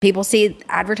People see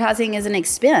advertising as an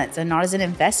expense and not as an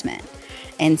investment.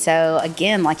 And so,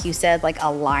 again, like you said, like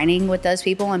aligning with those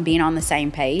people and being on the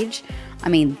same page, I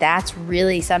mean, that's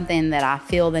really something that I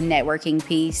feel the networking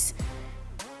piece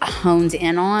hones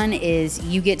in on is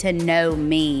you get to know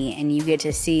me and you get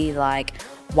to see like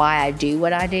why I do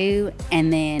what I do,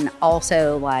 and then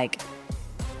also like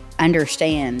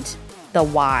understand the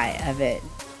why of it.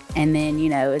 And then, you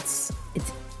know, it's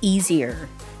easier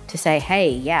to say, hey,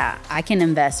 yeah, I can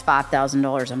invest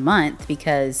 $5,000 a month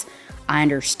because I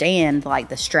understand like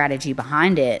the strategy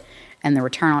behind it and the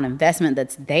return on investment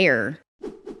that's there.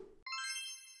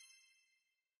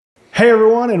 Hey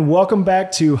everyone, and welcome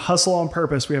back to Hustle on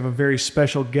Purpose. We have a very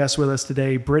special guest with us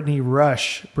today, Brittany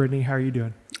Rush. Brittany, how are you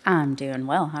doing? I'm doing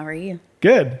well. How are you?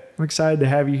 Good. I'm excited to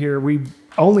have you here. We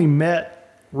only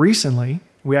met recently.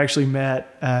 We actually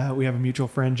met, we have a mutual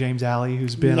friend, James Alley,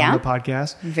 who's been on the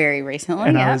podcast. Very recently,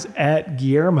 and I was at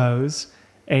Guillermo's,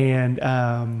 and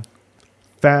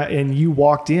you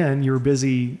walked in, you were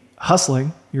busy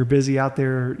hustling. You were busy out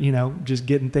there, you know, just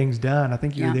getting things done. I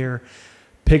think you were there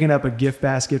picking up a gift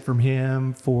basket from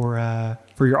him for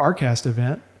your ArtCast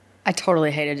event. I totally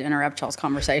hated to interrupt y'all's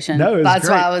conversation. No, it was That's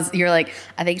great. why you're like,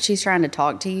 I think she's trying to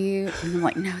talk to you. And I'm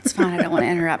like, no, it's fine. I don't want to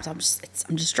interrupt. I'm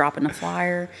just dropping a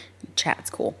flyer.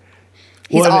 Chat's cool.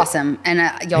 He's awesome. And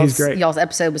y'all's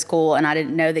episode was cool. And I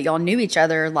didn't know that y'all knew each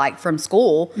other like from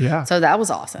school. Yeah. So that was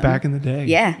awesome. Back in the day.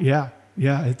 Yeah. Yeah.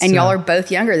 Yeah. And y'all are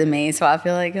both younger than me. So I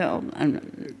feel like,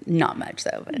 I'm not much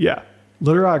though. But. Yeah.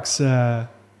 Little Rock's kind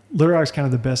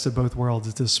of the best of both worlds.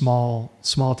 It's a small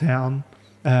town.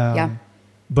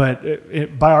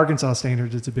 But by Arkansas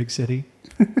standards, it's a big city.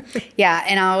 Yeah,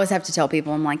 and I always have to tell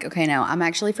people, I'm like, okay, no, I'm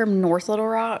actually from North Little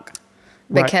Rock.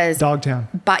 Because Dogtown.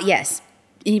 But yes,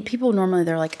 people normally,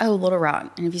 they're like, oh, Little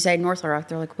Rock. And if you say North Little Rock,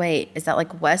 they're like, wait, is that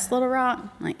like West Little Rock?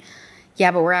 I'm like,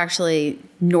 yeah, but we're actually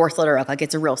North Little Rock. Like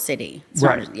it's a real city. It's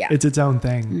right. Not, It's its own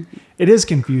thing. Mm-hmm. It is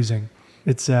confusing.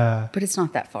 But it's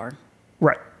not that far.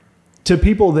 Right. To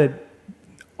people that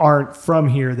aren't from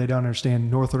here, they don't understand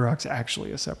North Little Rock's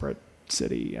actually a separate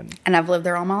city. And I've lived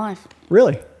there all my life.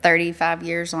 Really? 35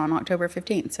 years on October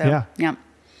 15th. So, yeah.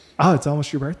 Oh, it's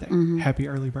almost your birthday. Mm-hmm. Happy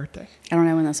early birthday. I don't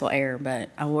know when this will air, but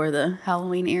I wore the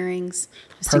Halloween earrings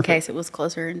just in case it was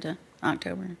closer into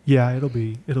October. Yeah, it'll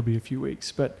be a few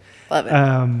weeks. But love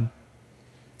it.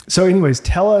 So anyways,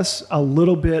 tell us a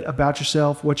little bit about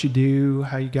yourself, what you do,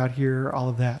 how you got here, all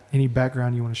of that. Any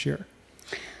background you want to share?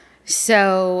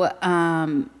 So,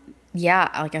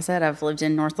 like I said, I've lived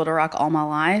in North Little Rock all my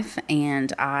life,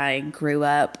 and I grew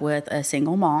up with a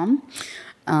single mom.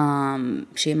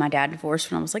 She and my dad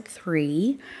divorced when I was like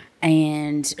 3,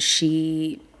 and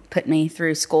she put me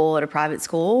through school at a private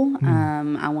school.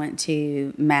 I went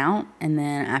to Mount, and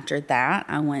then after that,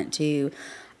 I went to,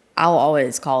 I'll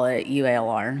always call it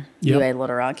UALR, UA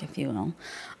Little Rock, if you will.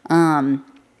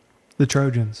 The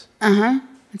Trojans.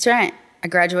 That's right. I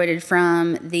graduated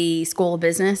from the School of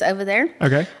Business over there.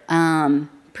 Okay.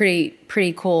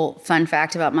 Pretty cool fun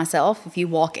fact about myself. If you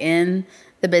walk in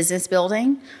the business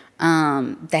building,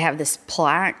 they have this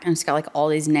plaque and it's got like all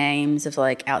these names of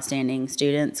like outstanding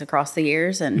students across the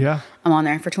years. And I'm on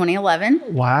there for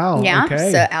 2011. Wow. Yeah.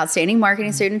 Okay. So outstanding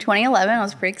marketing student 2011. I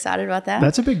was pretty excited about that.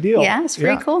 That's a big deal. Yeah. It's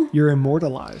pretty cool. You're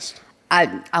immortalized.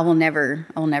 I will never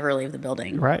leave the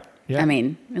building. Right. Yeah. I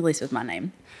mean, at least with my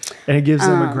name. And it gives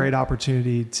them a great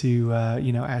opportunity to,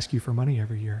 ask you for money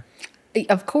every year.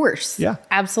 Of course. Yeah.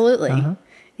 Absolutely.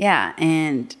 Yeah.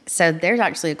 And so there's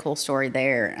actually a cool story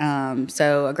there.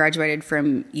 So I graduated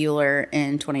from Euler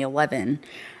in 2011.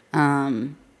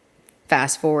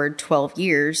 Fast forward 12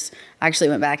 years, I actually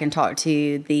went back and talked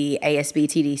to the ASB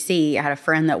TDC. I had a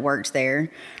friend that worked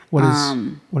there. What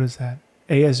is that?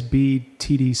 ASB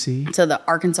TDC? So the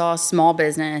Arkansas Small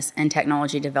Business and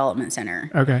Technology Development Center.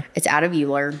 Okay. It's out of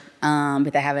Euler,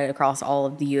 but they have it across all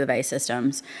of the U of A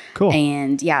systems. Cool.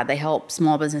 And they help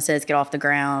small businesses get off the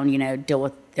ground, deal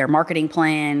with their marketing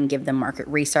plan, give them market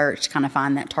research to kind of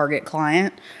find that target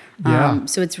client. Yeah.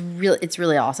 So it's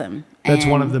really awesome. That's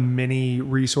one of the many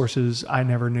resources I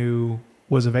never knew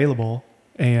was available.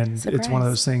 And It's one of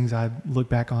those things I look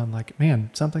back on like,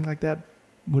 man, something like that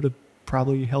would have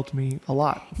probably helped me a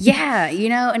lot. Yeah,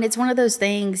 and it's one of those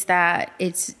things that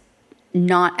it's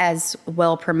not as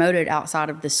well promoted outside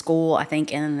of the school, I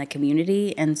think, and in the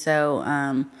community. And so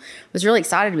I was really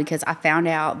excited because I found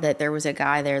out that there was a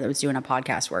guy there that was doing a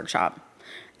podcast workshop.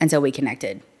 And so we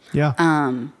connected. Yeah.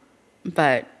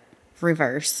 But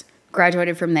reverse.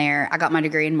 Graduated from there. I got my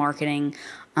degree in marketing.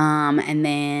 And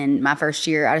then my first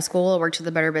year out of school, I worked at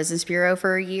the Better Business Bureau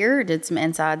for a year. Did some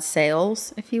inside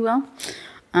sales, if you will.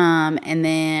 And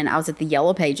then I was at the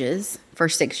Yellow Pages for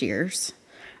 6 years.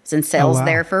 was in sales wow.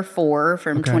 there for 4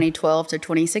 from 2012 to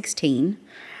 2016.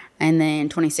 And then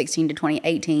 2016 to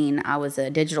 2018, I was a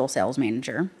digital sales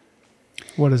manager.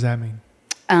 What does that mean?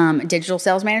 Digital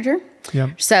sales manager.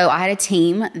 Yep. So I had a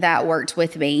team that worked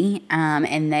with me,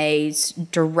 and they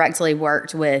directly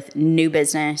worked with new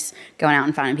business, going out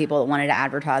and finding people that wanted to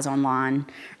advertise online.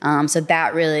 So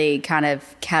that really kind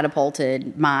of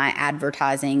catapulted my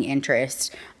advertising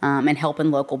interest and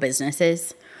helping local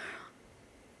businesses.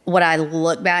 What I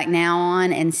look back now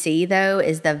on and see, though,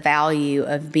 is the value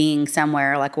of being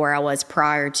somewhere like where I was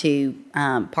prior to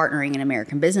partnering in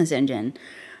American Business Engine.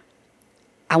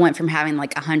 I went from having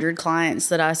like 100 clients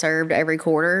that I served every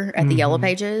quarter at the Yellow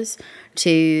Pages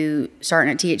to starting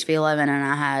at THV 11, and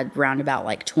I had round about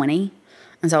like 20.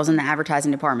 And so I was in the advertising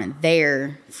department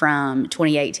there from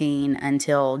 2018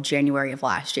 until January of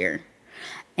last year.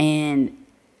 And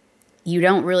you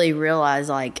don't really realize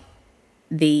like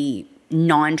the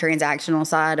non-transactional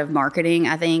side of marketing,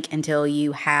 I think, until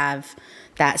you have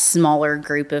that smaller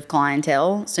group of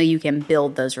clientele so you can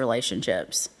build those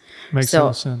relationships. Makes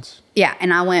total sense. Yeah,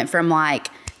 and I went from like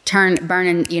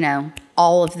burning,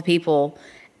 all of the people,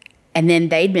 and then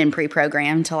they'd been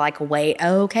pre-programmed to like wait.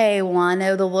 Okay, well, I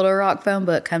know the Little Rock phone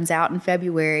book comes out in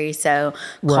February, so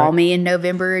call me in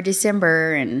November or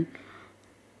December, and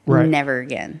never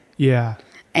again. Yeah.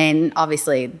 And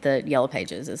obviously, the Yellow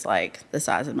Pages is like the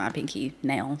size of my pinky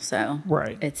nail, so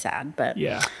it's sad, but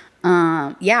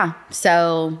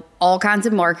So all kinds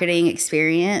of marketing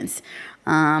experience.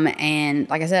 And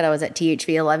like I said, I was at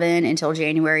THV 11 until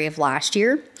January of last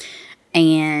year,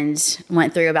 and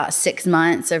went through about 6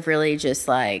 months of really just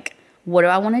like, what do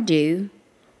I want to do?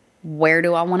 Where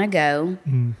do I want to go?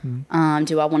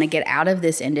 Do I want to get out of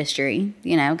this industry?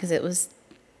 Because it was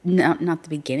not the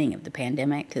beginning of the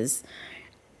pandemic, because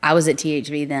I was at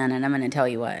THV then, and I'm going to tell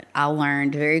you what, I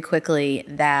learned very quickly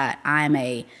that I'm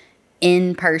a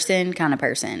in-person kind of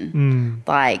person.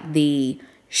 Like the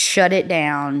shut it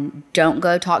down, don't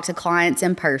go talk to clients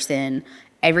in person,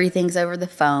 everything's over the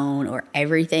phone or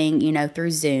everything,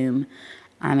 through Zoom.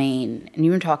 I mean, and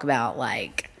you want to talk about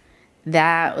like,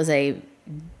 that was a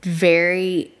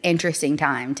very interesting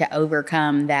time to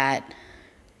overcome that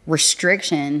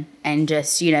restriction and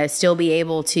just, still be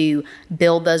able to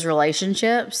build those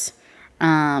relationships.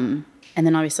 And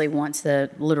then obviously once the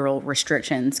literal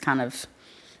restrictions kind of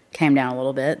came down a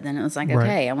little bit, then it was like,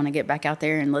 okay, I want to get back out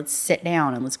there and let's sit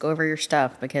down and let's go over your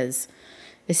stuff, because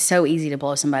it's so easy to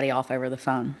blow somebody off over the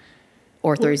phone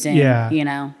or through Zoom,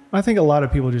 I think a lot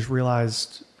of people just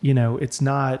realized, it's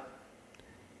not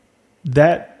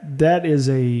that is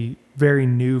a very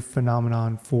new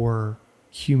phenomenon for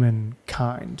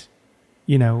humankind.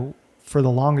 For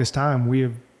the longest time, we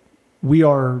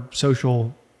are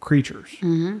social creatures.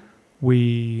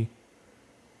 We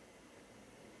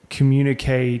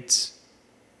communicate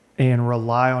and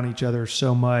rely on each other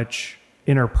so much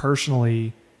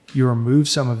interpersonally. You remove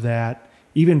some of that.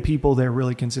 Even people that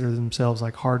really consider themselves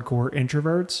like hardcore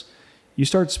introverts, you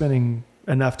start spending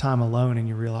enough time alone and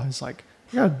you realize like,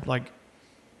 go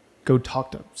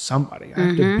talk to somebody. I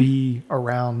have to be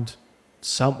around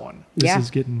someone. This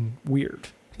is getting weird.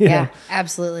 Yeah,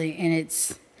 absolutely. And it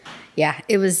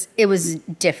was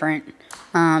different.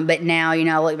 But now,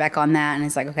 I look back on that and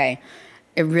it's like, okay,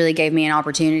 it really gave me an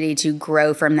opportunity to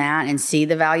grow from that and see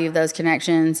the value of those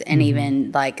connections, and even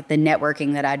like the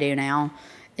networking that I do now.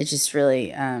 It's just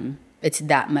really, it's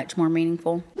that much more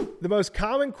meaningful. The most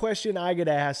common question I get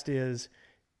asked is,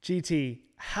 GT,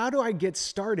 how do I get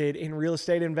started in real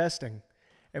estate investing?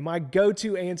 And my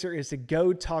go-to answer is to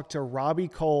go talk to Robbie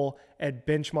Cole at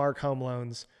Benchmark Home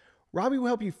Loans. Robbie will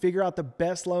help you figure out the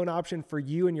best loan option for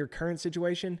you in your current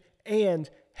situation and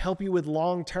help you with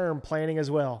long-term planning as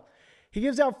well. He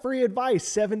gives out free advice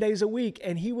 7 days a week,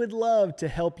 and he would love to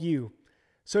help you.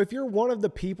 So if you're one of the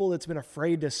people that's been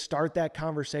afraid to start that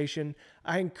conversation,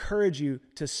 I encourage you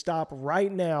to stop right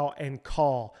now and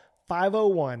call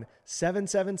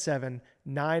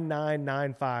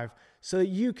 501-777-9995 so that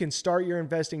you can start your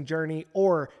investing journey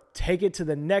or take it to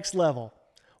the next level.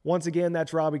 Once again,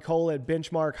 that's Robbie Cole at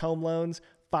Benchmark Home Loans,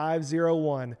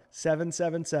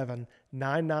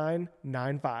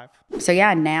 501-777-9995. So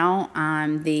now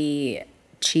I'm the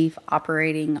Chief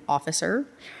Operating Officer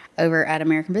over at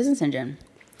American Business Engine.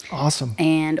 Awesome.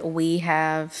 And we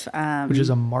have... which is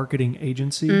a marketing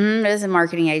agency? It is a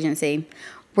marketing agency.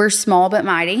 We're small but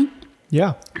mighty.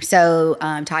 Yeah. So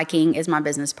Ty King is my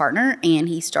business partner, and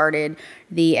he started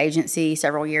the agency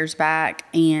several years back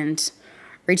and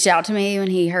reached out to me when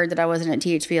he heard that I wasn't at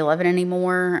THV 11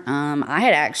 anymore. I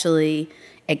had actually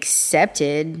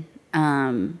accepted,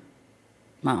 well,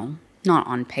 not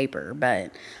on paper,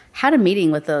 but had a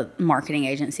meeting with a marketing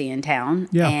agency in town.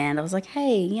 Yeah. And I was like,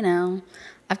 hey, you know,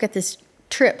 I've got this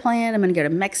trip planned. I'm going to go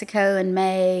to Mexico in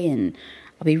May, and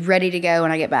I'll be ready to go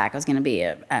when I get back. I was going to be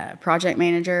a project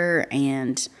manager,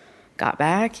 and got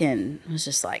back and was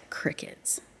just like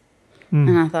crickets.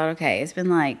 And I thought, okay, it's been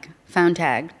like phone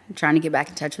tag, trying to get back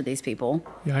in touch with these people.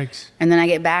 Yikes. And then I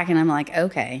get back and I'm like,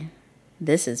 okay,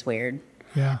 this is weird.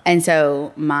 Yeah. And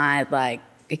so my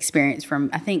experience from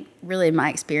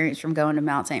going to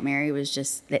Mount St. Mary was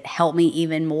just, it helped me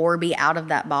even more be out of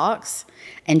that box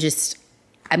and just,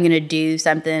 I'm going to do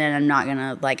something and I'm not going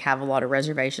to have a lot of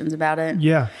reservations about it.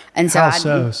 Yeah. And so How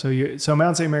so? So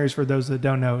Mount St. Mary's, for those that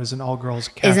don't know, is an all-girls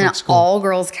Catholic school. Is an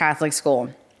all-girls Catholic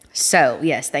school. So,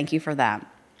 yes, thank you for that.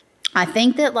 I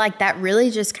think that that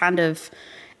really just kind of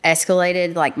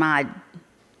escalated my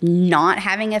not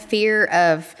having a fear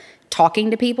of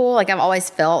talking to people. I've always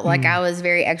felt like I was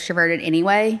very extroverted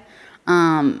anyway.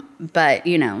 But,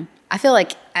 you know, I feel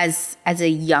like as a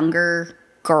younger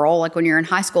girl, when you're in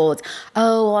high school, it's,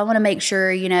 oh, well, I want to make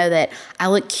sure, you know, that I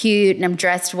look cute and I'm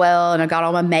dressed well and I got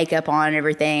all my makeup on and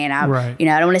everything. And I, you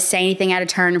know, I don't want to say anything out of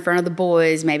turn in front of the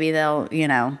boys. Maybe they'll, you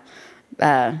know,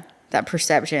 that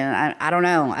perception. I don't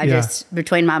know. I just,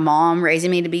 between my mom raising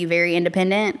me to be very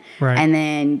independent and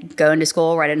then going to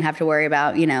school where I didn't have to worry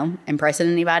about, you know, impressing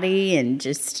anybody and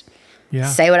just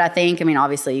say what I think. I mean,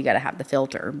 obviously you got to have the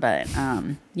filter, but,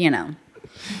 you know,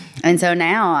 and so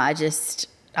now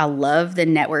I love the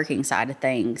networking side of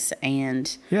things,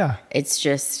 and it's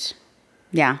just,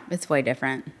 it's way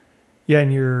different. Yeah.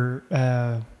 And you're,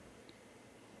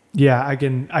 I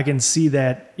can see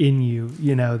that in you,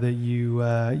 you know, that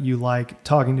you like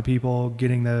talking to people,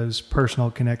 getting those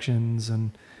personal connections.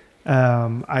 And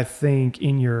I think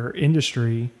in your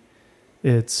industry,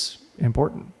 it's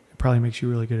important. It probably makes you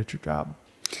really good at your job.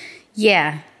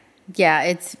 Yeah,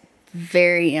 it's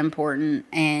very important.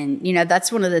 And, you know,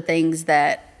 that's one of the things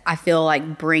that I feel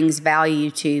like brings value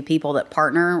to people that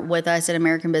partner with us at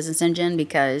American Business Engine,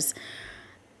 because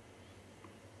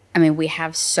I mean, we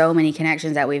have so many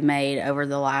connections that we've made over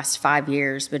the last 5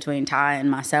 years between Ty and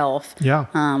myself.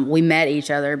 Yeah. We met each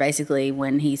other basically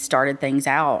when he started things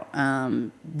out,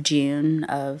 June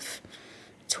of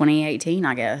 2018,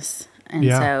 I guess. And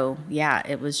so,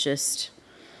 it was just,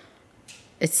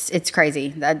 it's crazy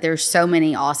that there's so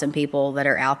many awesome people that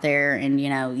are out there. And, you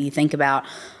know, you think about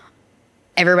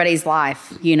everybody's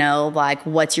life, you know,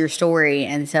 what's your story?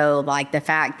 And so the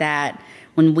fact that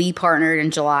when we partnered in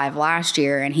July of last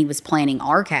year and he was planning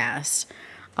our cast,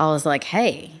 I was like,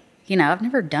 hey, you know, I've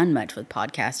never done much with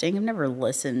podcasting. I've never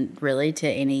listened really to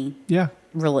any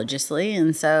religiously.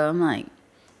 And so I'm like,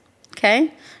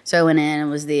 okay. So I went in and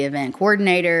was the event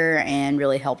coordinator and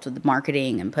really helped with the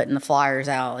marketing and putting the flyers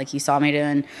out like you saw me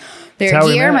doing there at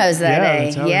Guillermo's that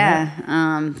day.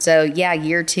 So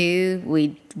year 2,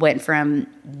 we went from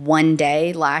one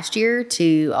day last year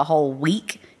to a whole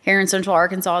week here in Central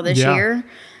Arkansas this year,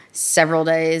 several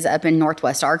days up in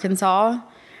Northwest Arkansas.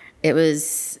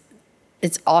 It's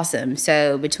awesome.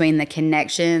 So between the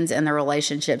connections and the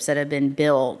relationships that have been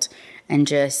built and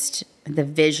just the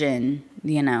vision,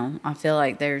 you know, I feel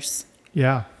like there's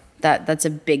that's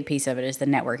a big piece of it, is the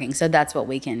networking. So that's what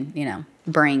we can, you know,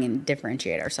 bring and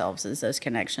differentiate ourselves, is those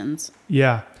connections.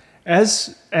 Yeah.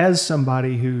 As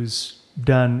somebody who's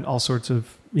done all sorts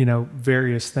of, you know,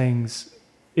 various things,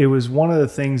 it was one of the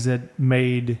things that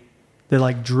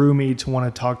drew me to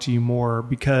want to talk to you more,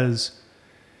 because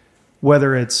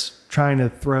whether it's trying to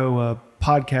throw a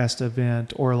podcast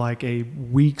event or a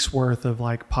week's worth of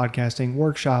podcasting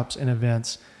workshops and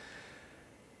events,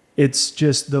 it's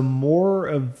just the more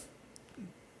of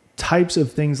types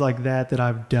of things like that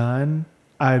I've done,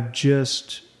 I've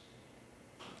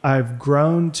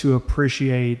grown to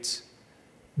appreciate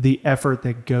the effort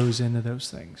that goes into those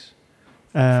things.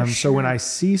 So when I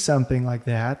see something like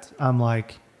that, I'm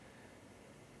like,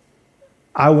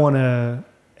 I want to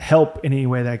help in any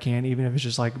way that I can, even if it's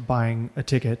just buying a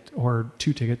ticket or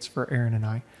 2 tickets for Aaron and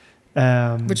I.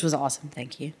 Which was awesome.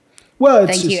 Thank you. Well,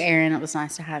 thank you, Aaron. It was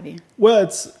nice to have you.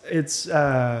 Well,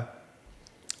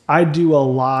 I do a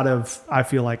lot of, I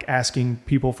feel like, asking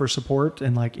people for support,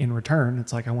 and in return,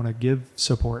 it's I want to give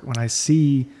support. When I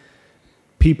see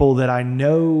people that I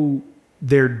know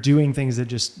they're doing things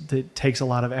that takes a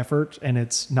lot of effort, and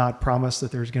it's not promised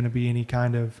that there's going to be any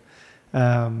kind of,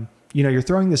 you know, you're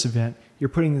throwing this event, you're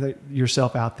putting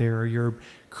yourself out there, or you're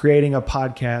creating a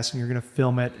podcast and you're going to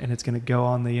film it and it's going to go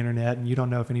on the internet and you don't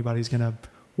know if anybody's going to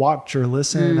watch or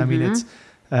listen. I mean, it's,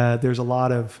 there's a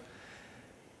lot of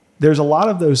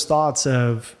those thoughts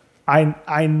of,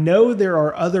 I know there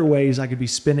are other ways I could be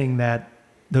spending that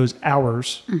those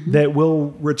hours that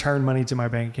will return money to my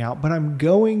bank account, but I'm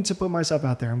going to put myself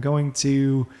out there. I'm going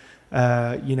to,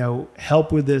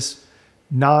 help with this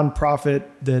nonprofit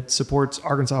that supports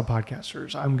Arkansas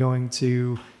podcasters. I'm going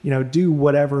to, do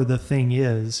whatever the thing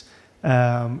is.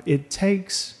 It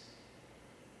takes,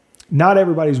 not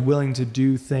everybody's willing to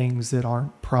do things that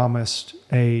aren't promised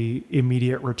a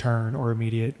immediate return or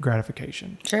immediate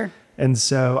gratification. Sure. And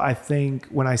so I think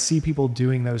when I see people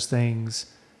doing those things,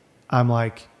 I'm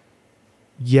like,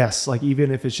 yes, like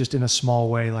even if it's just in a small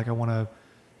way, like I want to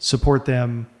support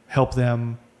them, help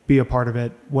them, be a part of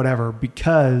it, whatever,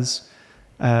 because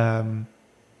I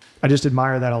just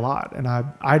admire that a lot. And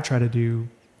I try to do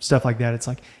stuff like that. It's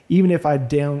like, even if I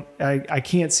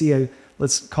can't see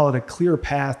let's call it a clear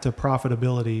path to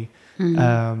profitability,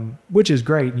 which is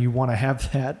great. And you want to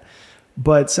have that.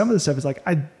 But some of the stuff is like,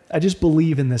 I just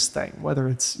believe in this thing, whether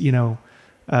it's, the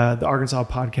Arkansas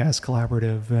Podcast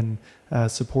Collaborative and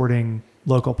supporting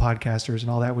local podcasters and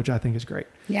all that, which I think is great.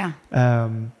 Yeah.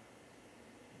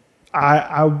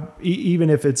 I even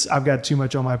if I've got too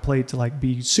much on my plate to like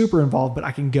be super involved, but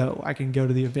I can go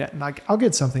to the event and I'll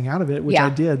get something out of it, which I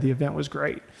did. The event was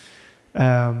great.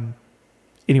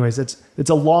 Anyways, it's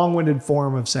a long-winded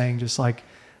form of saying just like,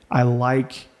 I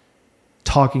like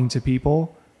talking to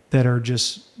people that are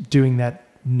just doing that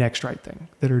next right thing,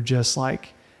 that are just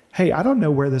like, hey, I don't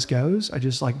know where this goes. I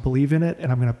just like believe in it and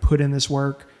I'm going to put in this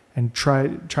work and try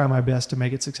my best to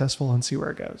make it successful and see where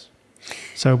it goes.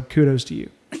 So kudos to you.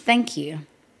 Thank you.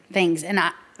 Thanks. And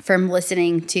from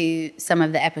listening to some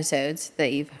of the episodes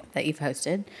that you've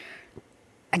hosted,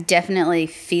 I definitely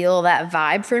feel that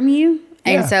vibe from you.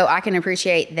 And so I can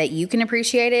appreciate that you can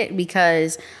appreciate it,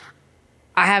 because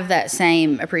I have that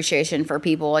same appreciation for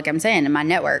people, like I'm saying, in my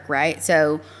network, right?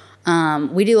 So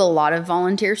we do a lot of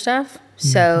volunteer stuff.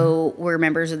 So we're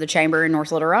members of the Chamber in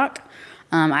North Little Rock.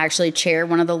 I actually chair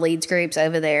one of the leads groups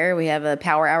over there. We have a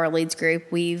Power Hour leads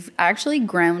group. We've actually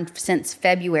grown since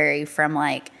February from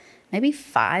like maybe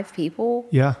 5 people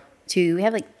to we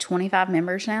have like 25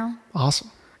 members now.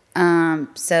 Awesome.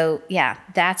 So yeah,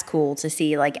 that's cool to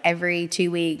see. Like every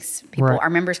 2 weeks, our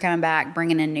members coming back,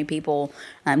 bringing in new people,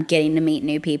 getting to meet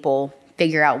new people,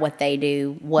 figure out what they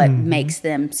do, what makes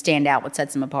them stand out, what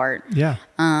sets them apart. Yeah.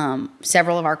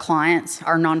 Several of our clients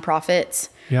are nonprofits.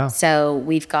 Yeah. So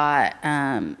we've got,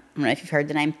 I don't know if you've heard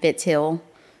the name Fitzhill.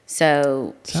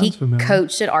 So Sounds familiar.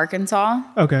 Coached at Arkansas.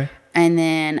 Okay. And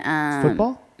then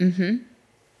football?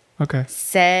 Okay.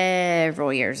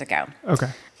 Several years ago. Okay.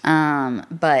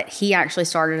 But he actually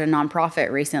started a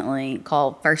nonprofit recently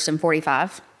called First and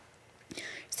 45.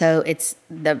 So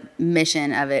the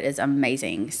mission of it is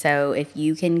amazing. So if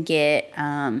you can get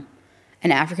an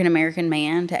African-American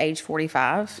man to age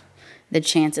 45, the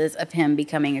chances of him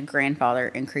becoming a grandfather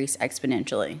increase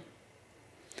exponentially.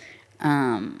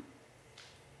 The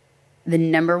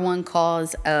number one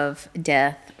cause of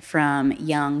death from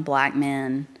young black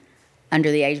men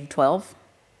under the age of 12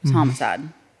 is homicide.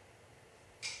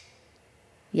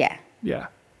 Yeah. Yeah.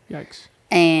 Yikes.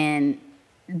 And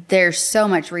there's so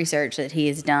much research that he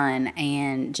has done,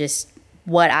 and just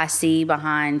what I see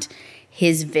behind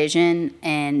his vision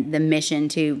and the mission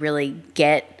to really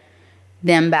get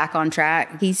them back on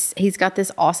track. He's got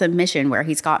this awesome mission where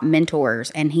he's got mentors,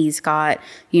 and he's got,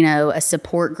 a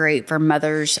support group for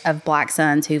mothers of black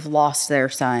sons who've lost their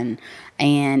son.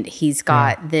 And he's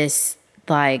got this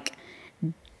it's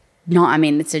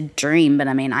a dream, but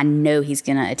I know he's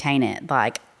going to attain it.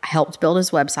 Like, I helped build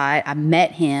his website. I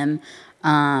met him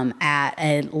at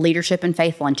a leadership and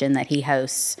faith luncheon that he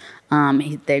hosts.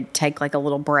 They take like a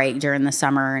little break during the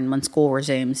summer and when school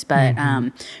resumes. But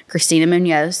Christina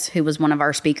Munoz, who was one of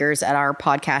our speakers at our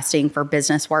podcasting for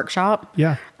business workshop.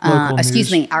 Yeah.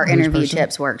 Our interview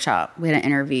tips workshop. We had an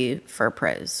interview for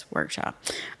pros workshop.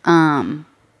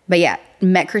 But yeah,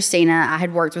 met Christina. I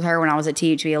had worked with her when I was at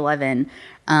THV 11.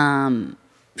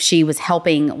 She was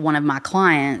helping one of my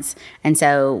clients. And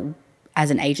so as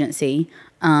an agency,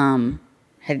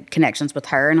 had connections with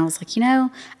her, and I was like,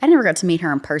 I never got to meet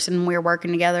her in person when we were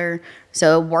working together.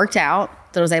 So it worked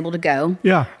out that I was able to go.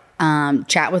 Yeah.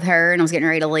 Chat with her, and I was getting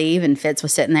ready to leave, and Fitz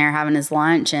was sitting there having his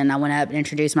lunch, and I went up and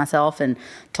introduced myself and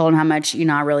told him how much,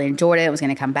 I really enjoyed it. I was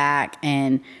going to come back,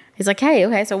 and he's like, hey,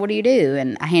 okay, so what do you do?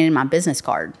 And I handed him my business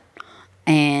card,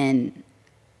 and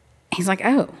he's like,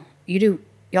 oh,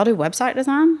 y'all do website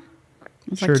design? I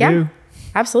was sure like, yeah, do.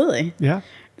 Absolutely. Yeah.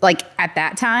 Like at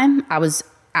that time, I was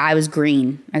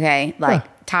green. Okay.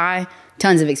 Like Ty,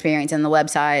 tons of experience in the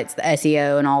websites, the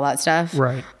SEO and all that stuff.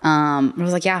 Right. I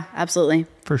was like, yeah, absolutely.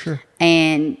 For sure.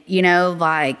 And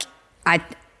I'm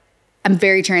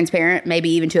very transparent, maybe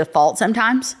even to a fault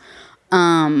sometimes. But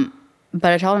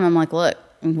I told him, I'm like, look,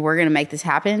 we're going to make this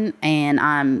happen. And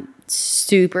I'm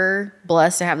super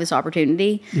blessed to have this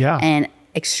opportunity. Yeah. And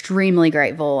extremely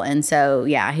grateful. And so,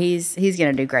 yeah, he's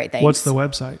going to do great things. What's the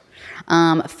website?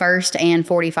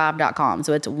 Firstand45.com.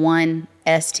 So it's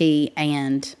 1ST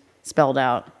and spelled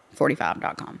out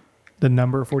 45.com. The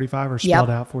number 45 or spelled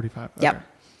out 45? Okay. Yep.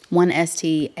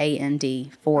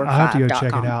 1STAND 45.com. I'll have to go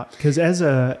check it out. Because as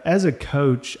a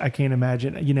coach, I can't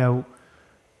imagine, you know,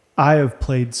 I have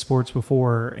played sports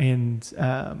before,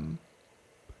 and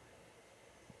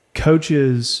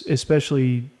coaches,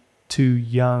 especially to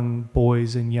young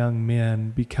boys and young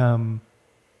men, become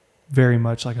very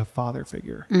much like a father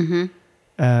figure. Mm-hmm.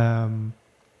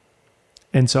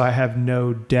 And so I have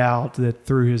no doubt that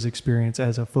through his experience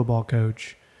as a football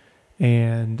coach,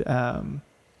 and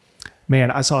man,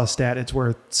 I saw a stat, it's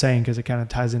worth saying because it kind of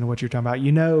ties into what you're talking about.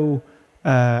 You know,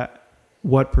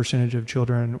 what percentage of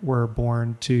children were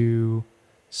born to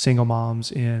single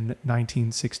moms in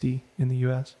 1960 in the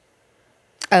U.S.?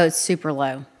 Oh, it's super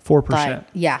low. 4%.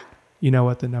 Yeah. You know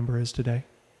what the number is today?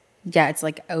 Yeah, it's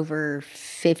like over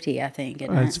 50, I think.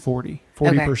 Isn't It's 40%.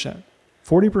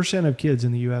 40% of kids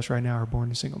in the U.S. right now are born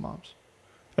to single moms,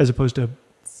 as opposed to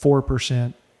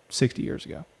 4% 60 years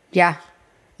ago. Yeah.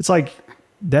 It's like,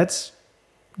 that's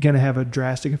going to have a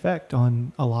drastic effect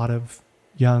on a lot of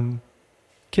young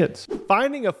kids.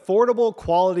 Finding affordable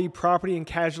quality property and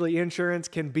casualty insurance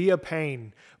can be a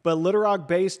pain, but Little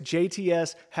Rock-based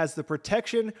JTS has the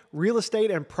protection real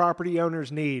estate and property owners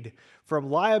need. From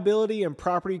liability and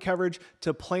property coverage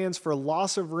to plans for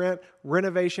loss of rent,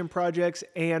 renovation projects,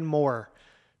 and more.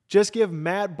 Just give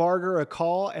Matt Barger a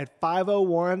call at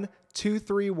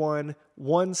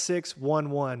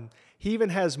 501-231-1611. He even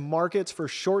has markets for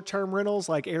short-term rentals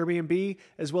like Airbnb,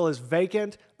 as well as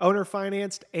vacant,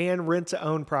 owner-financed, and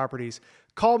rent-to-own properties.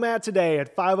 Call Matt today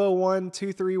at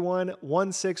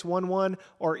 501-231-1611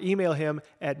 or email him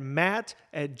at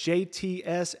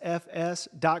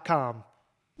matt@jtsfs.com.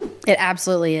 It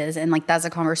absolutely is. And like, that's a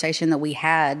conversation that we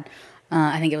had,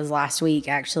 I think it was last week,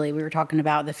 actually. We were talking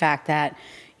about the fact that,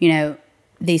 you know,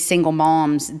 these single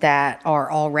moms that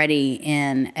are already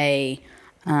in a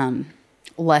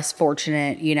less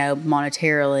fortunate, you know,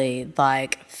 monetarily,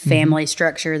 like family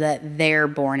structure that they're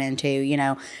born into, you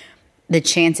know, the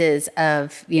chances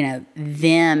of, you know,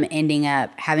 them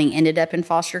having ended up in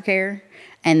foster care,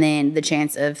 and then the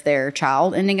chance of their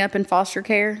child ending up in foster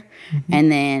care. Mm-hmm.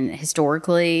 And then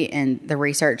historically, and the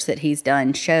research that he's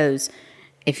done shows,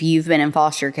 if you've been in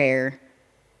foster care,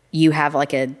 you have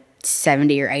like a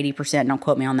 70 or 80%, don't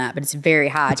quote me on that, but it's a very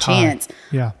high chance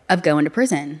of going to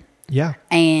prison. Yeah.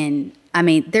 And I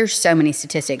mean, there's so many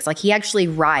statistics. Like, he actually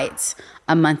writes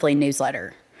a monthly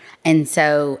newsletter. And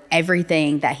so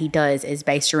everything that he does is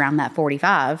based around that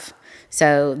 45.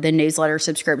 So the newsletter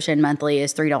subscription monthly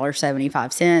is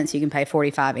 $3.75. You can pay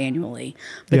 $45 annually.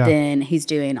 But then he's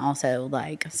doing also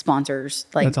like sponsors,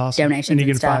 like That's awesome. donations and you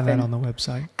can stuff. find that on the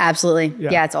website. Absolutely.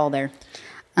 Yeah, it's all there.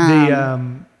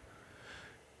 One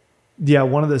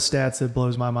of the stats that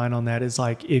blows my mind on that is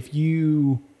like, if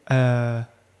you,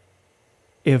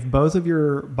 if both of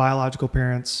your biological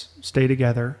parents stay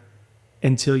together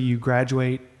until you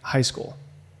graduate high school,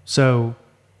 so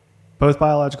both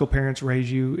biological parents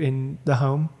raise you in the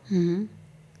home,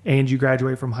 and you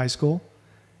graduate from high school,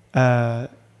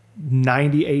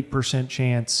 98%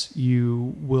 chance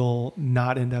you will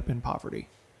not end up in poverty.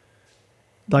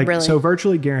 Like, really? So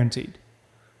virtually guaranteed.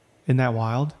 Isn't that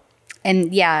wild?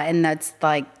 And yeah, and that's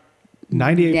like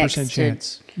 98%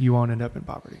 chance you won't end up in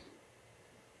poverty.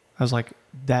 I was like,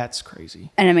 that's crazy.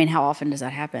 And I mean, how often does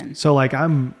that happen? So like,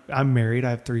 I'm married.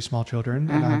 I have 3 small children,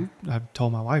 and I've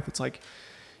told my wife, it's like,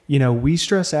 you know, we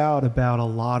stress out about a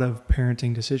lot of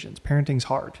parenting decisions. Parenting's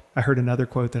hard. I heard another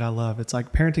quote that I love. It's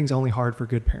like, parenting's only hard for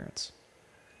good parents.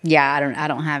 Yeah, I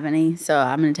don't have any, so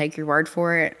I'm going to take your word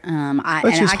for it.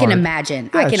 I can imagine.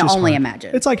 Yeah, I can only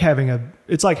imagine. It's like having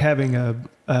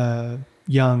a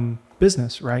young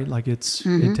business, right? Like, it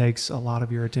takes a lot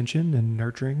of your attention and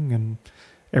nurturing, and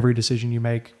every decision you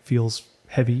make feels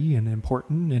heavy and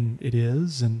important, and it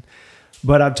is.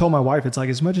 But I've told my wife, it's like,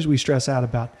 as much as we stress out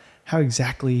about how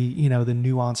exactly, you know, the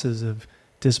nuances of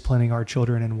disciplining our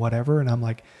children and whatever, and I'm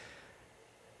like,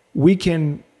 we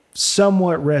can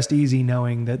somewhat rest easy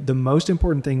knowing that the most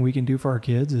important thing we can do for our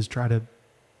kids is try to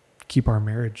keep our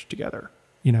marriage together,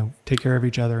 you know, take care of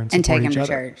each other and support each other. And take them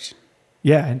to church.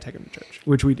 Yeah, and take them to church,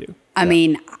 which we do. I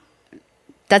mean,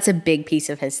 that's a big piece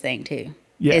of his thing too.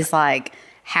 Yeah. It's like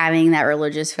having that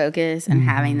religious focus and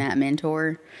having that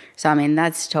mentor. So, I mean,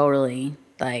 that's totally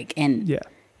like, and you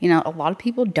know, a lot of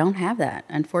people don't have that,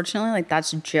 unfortunately. Like,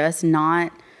 that's just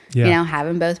not, you know,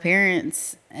 having both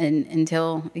parents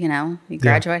until, you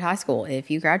graduate high school.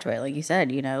 If you graduate, like you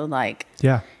said,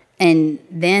 Yeah. And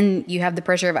then you have the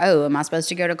pressure of, oh, am I supposed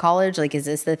to go to college? Like, is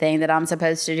this the thing that I'm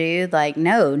supposed to do? Like,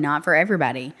 no, not for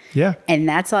everybody. Yeah. And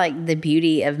that's like the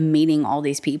beauty of meeting all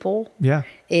these people. Yeah.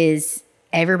 Is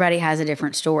everybody has a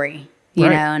different story, you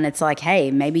know? And it's like, hey,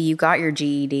 maybe you got your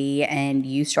GED and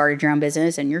you started your own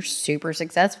business and you're super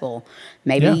successful.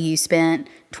 Maybe you spent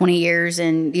 20 years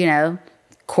in,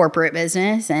 corporate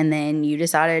business, and then you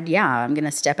decided, I'm going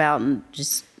to step out and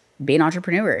just be an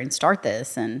entrepreneur and start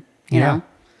this. And, you know.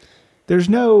 There's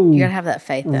no you gotta have that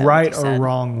faith, though, right or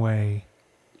wrong way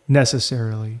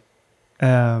necessarily.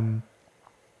 But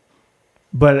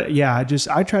yeah,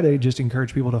 I try to just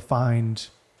encourage people to find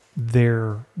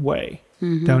their way.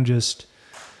 Mm-hmm. Don't just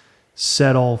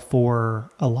settle for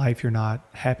a life you're not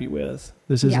happy with.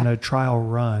 This isn't a trial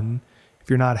run. If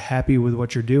you're not happy with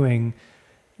what you're doing,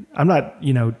 I'm not,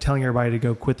 telling everybody to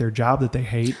go quit their job that they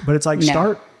hate, but it's like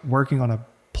start working on a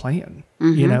plan,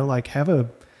 like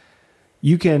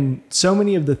so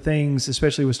many of the things,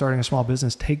 especially with starting a small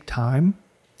business, take time.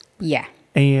 Yeah.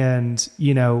 And,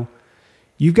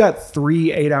 you've got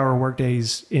 3 8-hour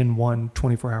workdays in one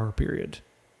 24-hour period.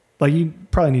 Like, you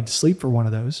probably need to sleep for one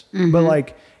of those. Mm-hmm. But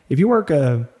like, if you work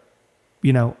a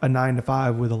 9 to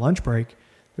 5 with a lunch break,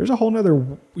 there's a whole nother,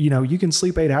 you can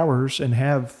sleep 8 hours and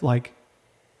have like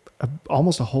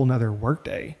almost a whole nother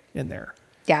workday in there.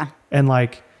 Yeah. And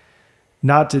like,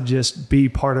 not to just be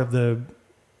part of the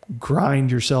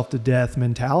grind yourself to death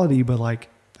mentality, but like,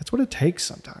 that's what it takes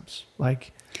sometimes.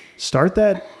 Like, start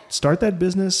that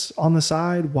business on the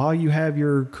side while you have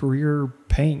your career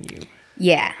paying you.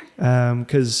 Yeah.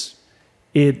 Cause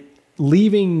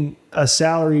leaving a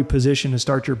salary position to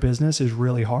start your business is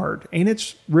really hard and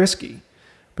it's risky.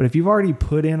 But if you've already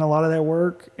put in a lot of that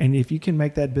work, and if you can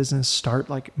make that business start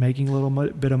like making a little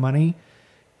bit of money,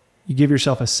 you give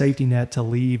yourself a safety net to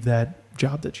leave that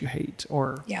job that you hate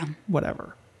or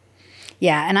whatever.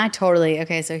 Yeah.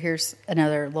 And so here's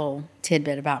another little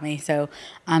tidbit about me. So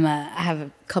I have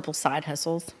a couple side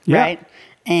hustles, right?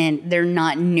 And they're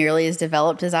not nearly as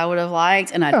developed as I would have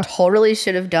liked. And I totally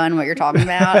should have done what you're talking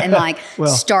about and like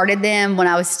started them when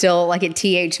I was still like at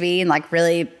THV and like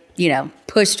really,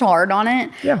 pushed hard on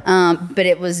it. Yeah. But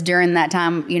it was during that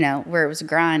time, where it was a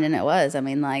grind, and it was,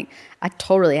 I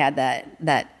totally had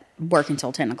that work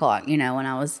until 10 o'clock, when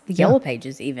I was the Yellow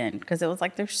Pages even, because it was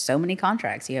like, there's so many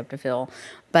contracts you have to fill.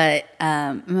 But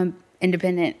I'm an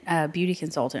independent beauty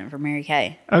consultant for Mary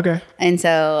Kay. Okay. And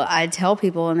so I tell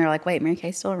people, and they're like, wait, Mary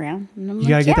Kay's still around? And I'm you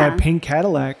gotta get that pink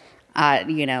Cadillac.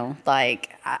 I'm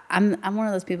one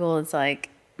of those people that's like,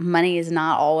 money is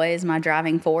not always my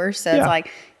driving force. So it's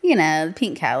like, the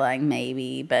pink Cadillac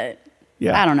maybe, but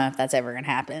I don't know if that's ever going to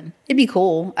happen. It'd be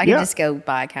cool. I could just go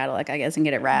buy a Cadillac, I guess, and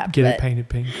get it wrapped. Get it painted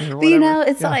pink or whatever. But,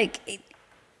 it's like,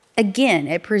 again,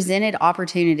 it presented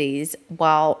opportunities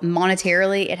while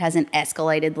monetarily it hasn't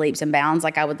escalated leaps and bounds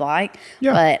like I would like.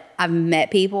 Yeah. But I've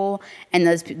met people, and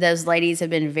those ladies have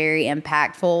been very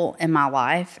impactful in my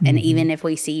life. Mm-hmm. And even if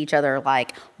we see each other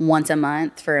like once a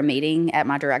month for a meeting at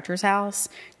my director's house,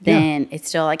 then it's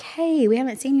still like, hey, we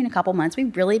haven't seen you in a couple months. We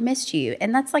really missed you.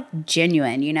 And that's like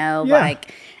genuine,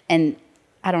 like, and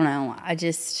I don't know.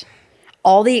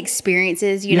 All the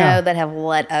experiences, that have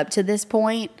led up to this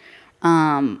point,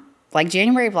 like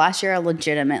January of last year, I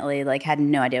legitimately like had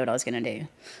no idea what I was going to do.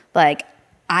 Like,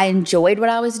 I enjoyed what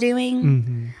I was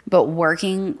doing, but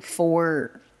working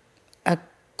for a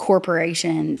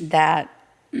corporation that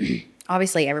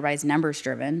obviously everybody's numbers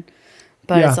driven,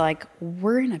 but it's like,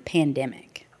 we're in a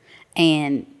pandemic.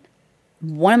 And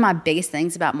one of my biggest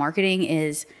things about marketing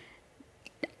is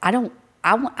I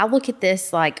look at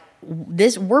this like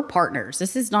this, we're partners.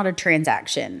 This is not a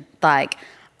transaction. Like,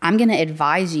 I'm going to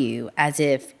advise you as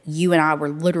if you and I were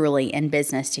literally in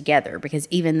business together, because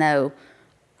even though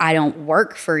I don't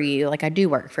work for you, like I do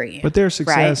work for you. But their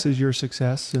success is your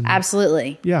success. And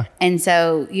absolutely. Yeah. And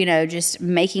so, just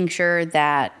making sure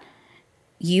that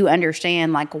you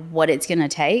understand like what it's going to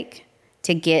take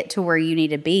to get to where you need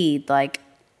to be. Like,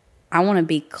 I want to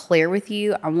be clear with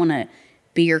you. I want to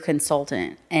be your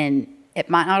consultant, and it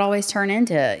might not always turn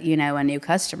into, a new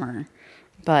customer,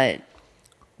 but.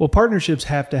 Well, partnerships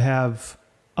have to have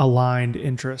aligned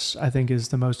interests, I think, is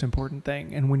the most important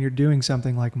thing. And when you're doing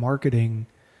something like marketing,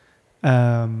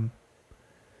 there's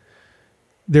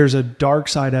a dark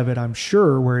side of it, I'm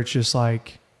sure, where it's just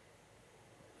like,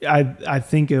 I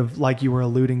think of, like you were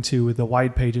alluding to with the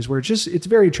white pages, where it's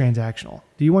very transactional.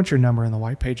 Do you want your number in the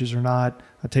white pages or not?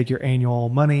 I'll take your annual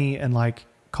money and like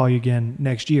call you again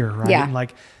next year, right? Yeah. And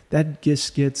like that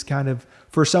just gets kind of,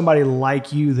 for somebody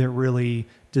like you that really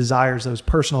desires those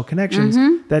personal connections,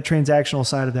 that transactional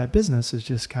side of that business is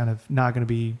just kind of not going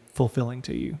to be fulfilling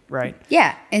to you, right?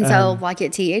 Yeah. And so like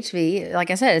at THV,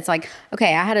 like I said, it's like,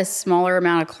 okay, I had a smaller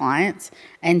amount of clients,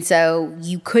 and so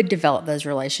you could develop those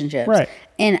relationships. Right.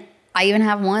 And I even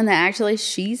have one that actually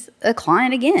she's a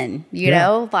client again, you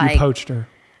know, like you poached her.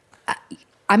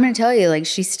 I'm going to tell you, like,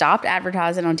 she stopped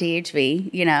advertising on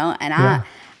THV, you know, and I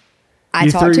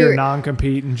you talked threw to your her.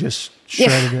 non-compete and just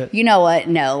shredded it. You know what?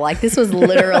 No, like this was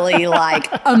literally like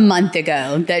a month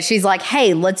ago that she's like,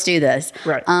 hey, let's do this.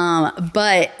 Right.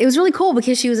 But it was really cool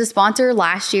because she was a sponsor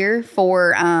last year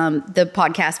for the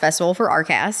podcast festival for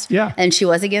RCast. Yeah. And she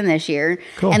was again this year.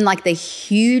 Cool. And like the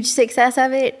huge success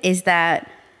of it is that,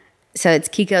 so it's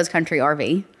Kiko's Country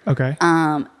RV. Okay.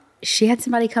 She had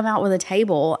somebody come out with a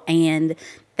table and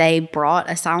they brought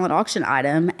a silent auction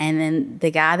item, and then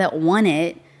the guy that won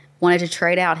it wanted to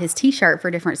trade out his t-shirt for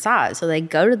a different size. So they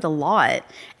go to the lot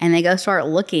and they go start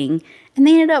looking, and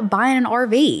they ended up buying an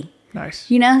RV. Nice.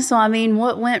 You know, so I mean,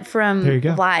 what went from there you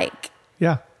go. like,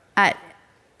 yeah, I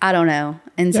don't know.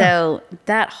 And so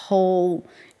that whole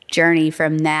journey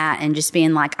from that and just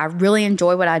being like, I really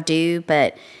enjoy what I do,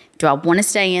 but do I want to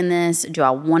stay in this? Do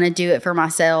I want to do it for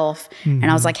myself? And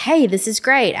I was like, hey, this is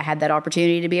great. I had that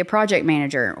opportunity to be a project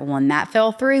manager. When that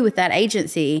fell through with that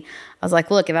agency, I was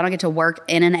like, look, if I don't get to work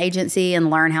in an agency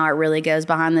and learn how it really goes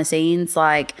behind the scenes,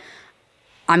 like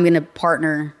I'm going to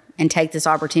partner and take this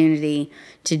opportunity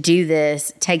to do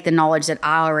this, take the knowledge that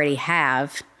I already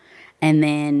have, and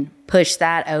then push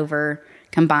that over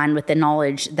combined with the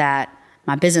knowledge that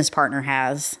my business partner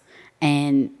has.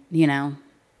 And, you know,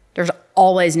 there's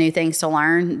always new things to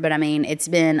learn, but I mean, it's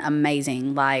been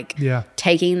amazing. Like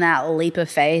taking that leap of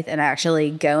faith and actually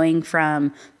going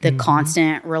from the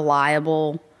constant,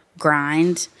 reliable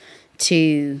grind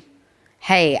to,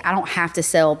 hey, I don't have to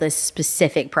sell this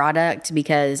specific product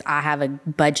because I have a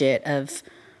budget of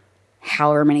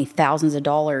however many thousands of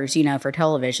dollars, you know, for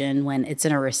television when it's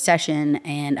in a recession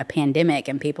and a pandemic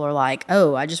and people are like,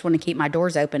 oh, I just want to keep my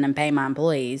doors open and pay my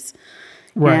employees.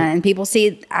 Right. Yeah, and people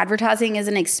see advertising as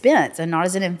an expense and not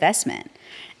as an investment.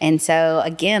 And so,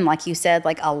 again, like you said,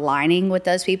 like aligning with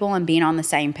those people and being on the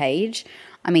same page,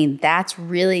 I mean, that's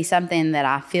really something that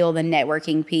I feel the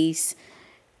networking piece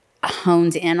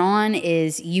hones in on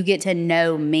is you get to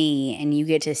know me and you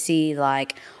get to see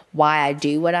like why I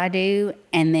do what I do,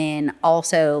 and then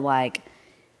also like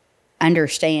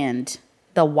understand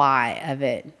the why of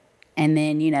it. And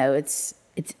then, you know, it's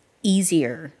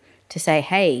easier to say,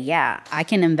 hey, yeah, I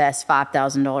can invest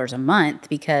 $5,000 a month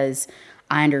because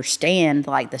I understand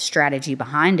like the strategy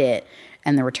behind it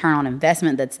and the return on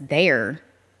investment that's there.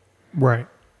 Right.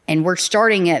 And we're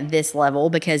starting at this level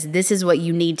because this is what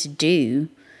you need to do.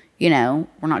 You know,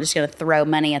 we're not just going to throw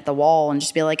money at the wall and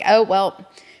just be like, oh, well,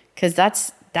 because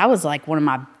that was like one of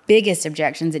my biggest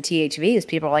objections at THV is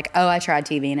people are like, oh, I tried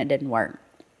TV and it didn't work.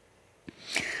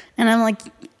 And I'm like,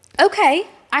 okay,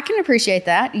 I can appreciate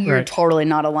that. You're totally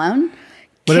not alone.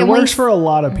 But it works for a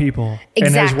lot of people.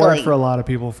 Exactly. And has worked for a lot of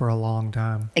people for a long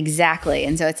time. Exactly.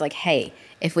 And so it's like, hey,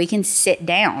 if we can sit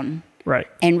down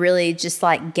and really just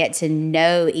like get to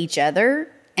know each other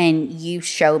and you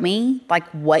show me like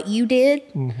what you did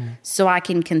so I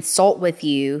can consult with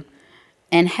you.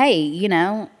 And hey, you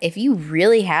know, if you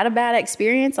really had a bad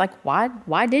experience, like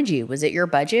why did you? Was it your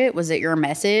budget? Was it your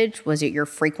message? Was it your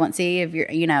frequency of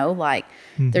your, you know, like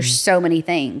there's so many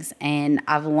things. And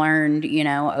I've learned, you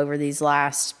know, over these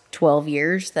last 12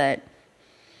 years that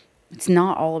it's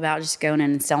not all about just going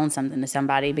in and selling something to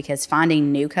somebody, because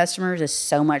finding new customers is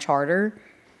so much harder,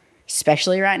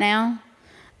 especially right now.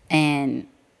 And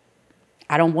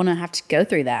I don't want to have to go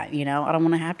through that, you know. I don't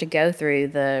want to have to go through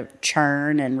the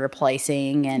churn and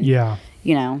replacing and,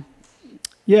 you know.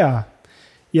 Yeah.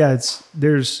 Yeah,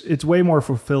 it's way more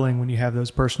fulfilling when you have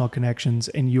those personal connections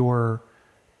and you're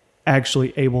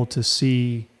actually able to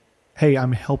see, hey,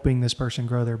 I'm helping this person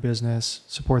grow their business,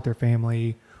 support their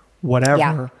family,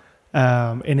 whatever.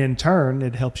 And in turn,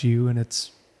 it helps you, and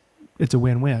it's a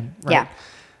win-win, right?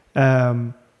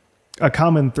 Yeah. A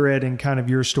common thread in kind of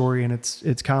your story, and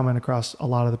it's common across a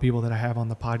lot of the people that I have on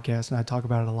the podcast, and I talk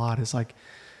about it a lot, is like,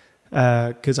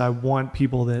 because I want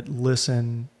people that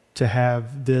listen to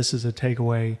have this as a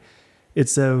takeaway.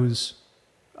 It's those,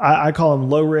 I call them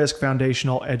low risk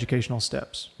foundational educational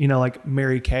steps. You know, like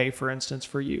Mary Kay, for instance,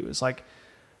 for you is like,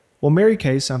 well, Mary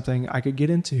Kay is something I could get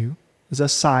into as a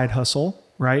side hustle,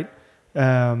 right?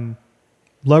 Low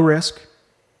risk,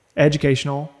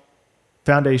 educational,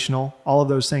 foundational, all of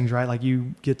those things, right? Like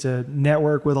you get to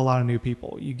network with a lot of new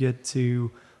people. You get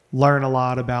to learn a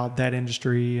lot about that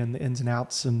industry and the ins and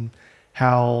outs and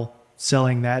how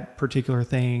selling that particular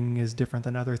thing is different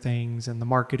than other things, and the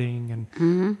marketing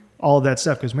and all of that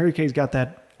stuff. Because Mary Kay's got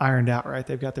that ironed out, right?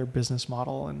 They've got their business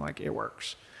model and like it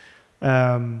works.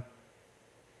 I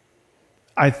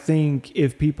think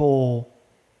if people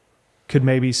could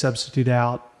maybe substitute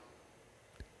out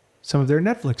some of their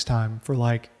Netflix time for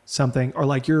like something, or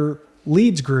like your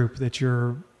leads group that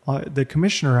you're the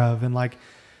commissioner of, and like,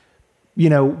 you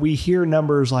know, we hear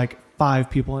numbers like 5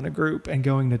 people in a group and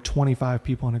going to 25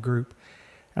 people in a group.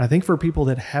 And I think for people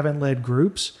that haven't led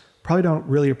groups, probably don't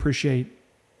really appreciate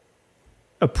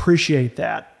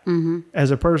that.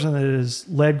 As a person that has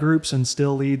led groups and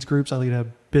still leads groups, I lead a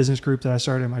business group that I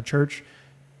started in my church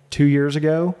 2 years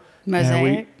ago.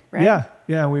 Mosaic, right?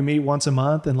 Yeah. We meet once a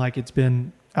month, and like, it's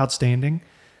been outstanding.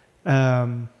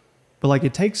 But like,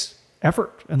 it takes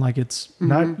effort, and like, it's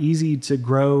not easy to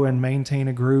grow and maintain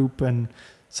a group. And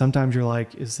sometimes you're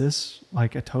like, is this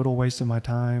like a total waste of my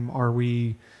time? Are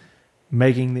we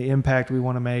making the impact we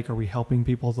want to make? Are we helping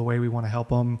people the way we want to help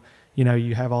them? You know,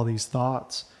 you have all these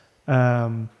thoughts.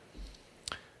 But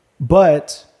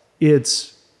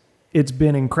it's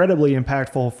been incredibly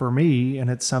impactful for me. And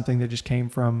it's something that just came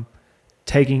from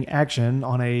taking action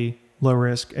on a low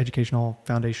risk, educational,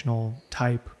 foundational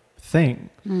type thing.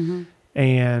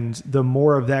 And the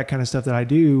more of that kind of stuff that I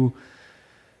do,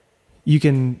 you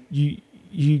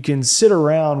can sit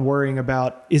around worrying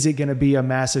about, is it going to be a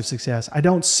massive success? I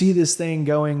don't see this thing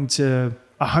going to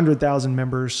 100,000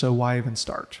 members, so why even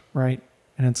start, right?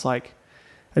 And it's like,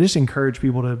 I just encourage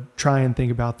people to try and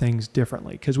think about things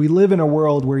differently, because we live in a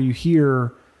world where you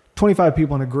hear 25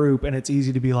 people in a group and it's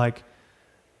easy to be like,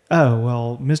 oh,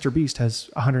 well, Mr. Beast has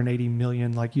 180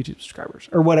 million like YouTube subscribers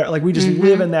or whatever. Like, we just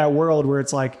live in that world where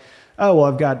it's like, oh, well,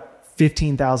 I've got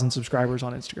 15,000 subscribers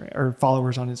on Instagram or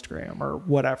followers on Instagram or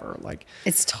whatever. Like,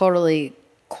 it's totally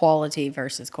quality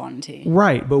versus quantity.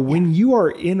 Right. But when you are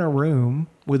in a room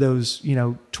with those,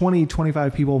 20,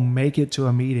 25 people make it to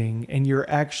a meeting, and you're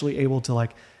actually able to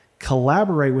like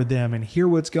collaborate with them and hear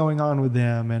what's going on with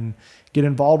them and get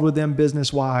involved with them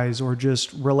business wise or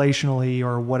just relationally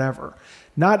or whatever.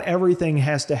 Not everything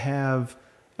has to have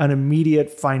an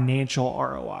immediate financial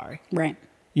ROI. Right.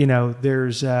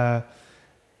 There's a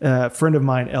friend of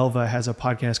mine, Elva, has a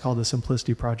podcast called The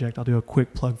Simplicity Project. I'll do a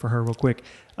quick plug for her real quick.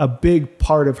 A big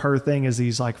part of her thing is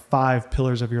these like 5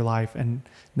 pillars of your life. And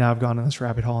now I've gone on this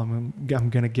rabbit hole. I'm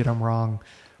going to get them wrong.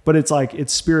 But it's like,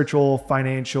 it's spiritual,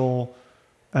 financial,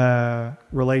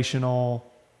 relational.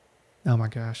 Oh my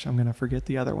gosh, I'm going to forget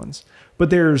the other ones.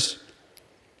 But it's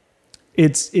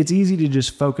easy to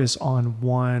just focus on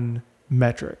one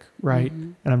metric, right?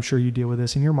 And I'm sure you deal with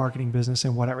this in your marketing business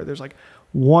and whatever. There's like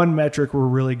one metric we're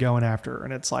really going after.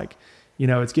 And it's like,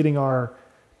 it's getting our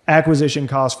acquisition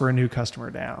cost for a new customer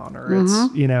down, or it's,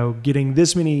 getting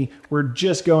this many, we're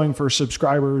just going for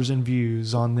subscribers and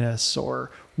views on this, or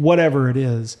whatever it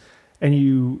is. And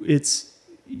you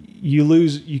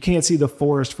can't see the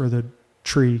forest for the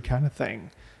tree kind of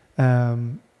thing.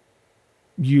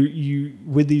 You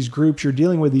with these groups, you're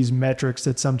dealing with these metrics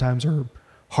that sometimes are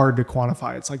hard to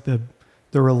quantify. It's like the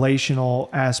relational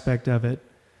aspect of it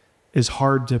is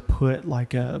hard to put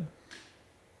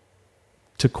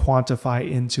to quantify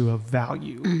into a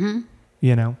value,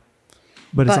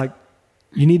 but it's like,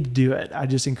 you need to do it. I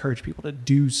just encourage people to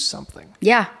do something.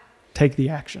 Yeah. Take the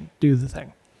action, do the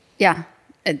thing. Yeah.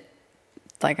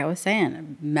 Like I was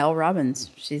saying, Mel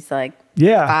Robbins, she's like,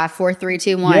 5, 4, 3,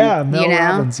 2, 1. Yeah. Mel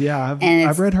Robbins. Yeah.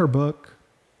 I've read her book.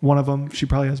 One of them. She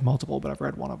probably has multiple, but I've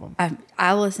read one of them.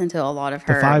 I listen to a lot of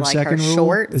her, the 5-second rule.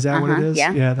 Shorts. Is that what it is?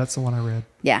 Yeah. Yeah. That's the one I read.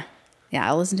 Yeah.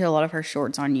 Yeah. I listen to a lot of her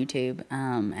shorts on YouTube.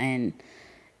 And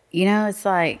it's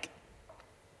like,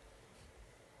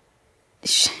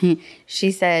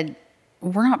 she said,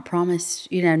 we're not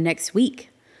promised, next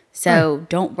week. So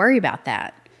don't worry about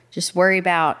that. Just worry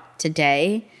about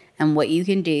today and what you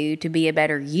can do to be a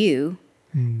better you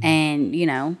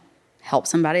and, help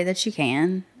somebody that you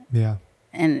can. Yeah.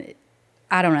 And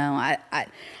I don't know.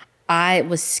 I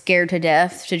was scared to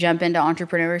death to jump into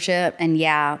entrepreneurship. And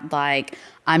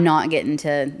I'm not getting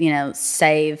to,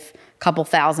 save a couple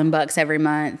 $1,000 every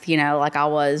month, like I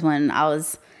was when I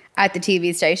was at the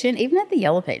TV station, even at the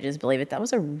Yellow Pages, believe it. That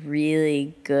was a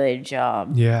really good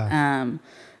job. Yeah.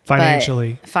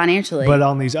 Financially. But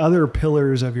on these other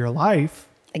pillars of your life.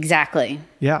 Exactly.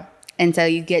 Yeah. And so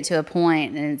you get to a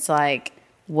point and it's like,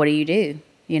 what do you do?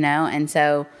 And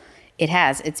so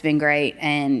it's been great.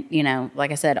 And,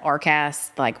 like I said,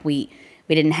 RCAST, like we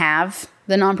didn't have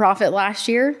the nonprofit last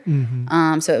year.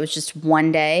 So it was just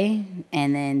one day.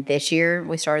 And then this year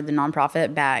we started the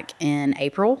nonprofit back in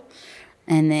April.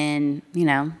 And then,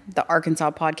 the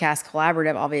Arkansas Podcast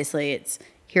Collaborative, obviously it's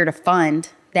here to fund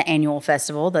the annual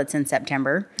festival that's in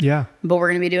September. Yeah. But we're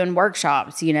going to be doing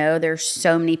workshops. You know, there's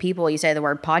so many people. You say the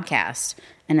word podcast,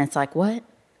 and it's like, what?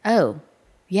 Oh,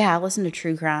 yeah, I listen to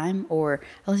true crime, or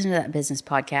I listen to that business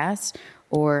podcast,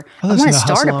 or I want to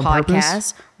start a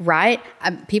podcast, right?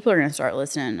 People are going to start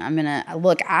listening.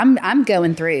 I'm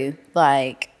going through,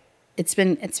 like, it's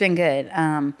been good.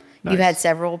 Nice. You've had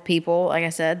several people, like I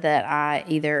said, that I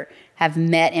either have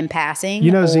met in passing,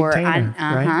 Zeke Taylor,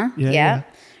 right? Yeah.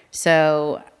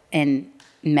 So, and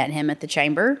met him at the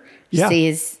chamber. Yeah.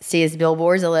 See his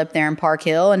billboards all up there in Park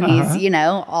Hill, and he's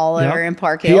all over in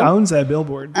Park Hill. He owns that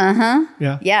billboard. Yeah.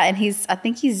 Yeah, and I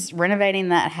think he's renovating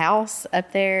that house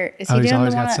up there. Is he doing he's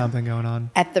always the one got something going on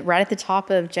right at the top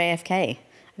of JFK?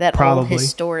 That probably. Old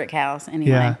historic house.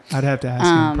 Anyway, yeah, I'd have to ask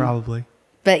him probably.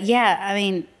 But yeah, I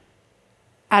mean,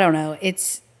 I don't know.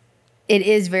 It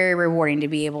is very rewarding to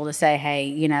be able to say, hey,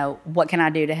 you know, what can I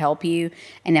do to help you?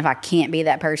 And if I can't be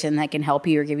that person that can help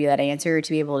you or give you that answer,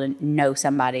 to be able to know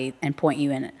somebody and point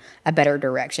you in a better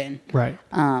direction. Right.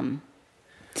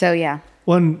 So, yeah.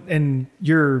 Well, and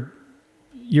you're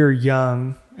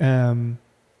young.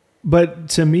 But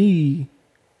to me,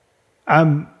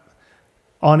 I'm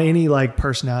on any like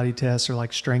personality test or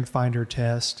like strength finder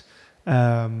test,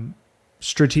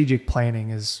 strategic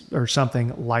planning or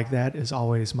something like that is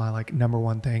always my like number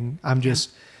one thing.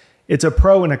 It's a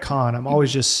pro and a con. I'm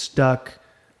always just stuck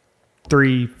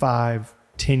 3, 5,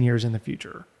 10 years in the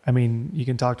future. I mean, you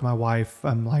can talk to my wife.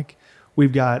 I'm like,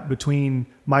 we've got between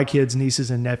my kids, nieces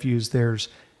and nephews, there's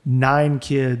 9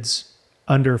 kids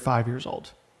under 5 years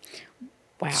old.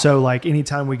 Wow. So like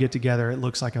anytime we get together, it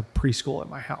looks like a preschool at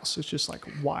my house. It's just like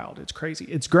wild. It's crazy.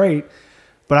 It's great.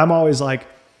 But I'm always like,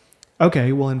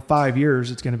 okay, well, in 5 years,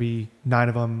 it's going to be 9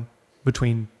 of them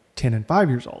between 10 and 5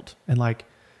 years old. And like,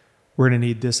 we're going to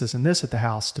need this, this, and this at the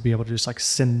house to be able to just like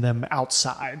send them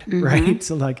outside. Right.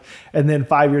 So like, and then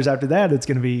 5 years after that, it's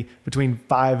going to be between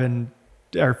 15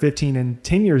 and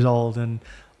 10 years old. And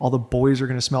all the boys are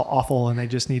going to smell awful and they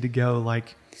just need to go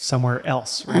like somewhere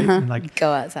else. Right. And like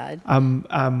go outside.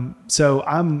 So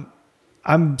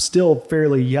I'm still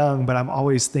fairly young, but I'm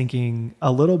always thinking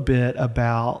a little bit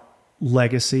about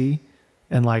legacy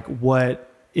and like what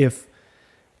if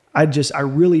I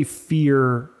really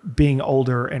fear being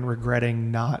older and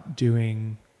regretting not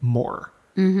doing more.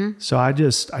 So I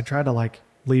try to like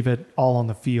leave it all on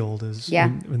the field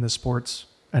in the sports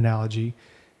analogy.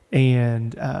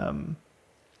 And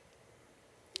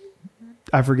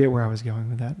I forget where I was going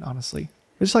with that, honestly.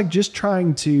 It's like just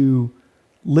trying to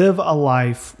live a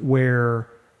life where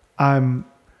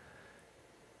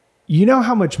you know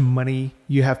how much money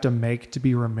you have to make to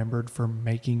be remembered for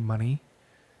making money?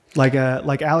 Like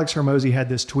Alex Hormozy had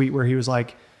this tweet where he was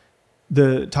like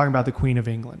talking about the Queen of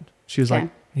England. He was like,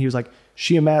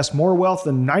 she amassed more wealth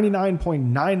than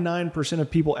 99.99%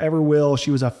 of people ever will. She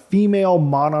was a female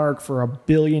monarch for 1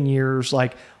 billion years.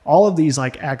 Like all of these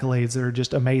like accolades that are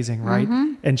just amazing, right?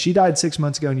 And she died 6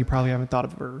 months ago and you probably haven't thought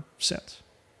of her since.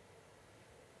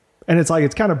 And it's like,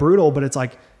 it's kind of brutal, but it's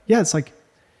like, yeah, it's like,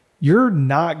 you're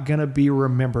not going to be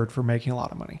remembered for making a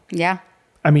lot of money. Yeah.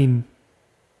 I mean,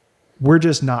 we're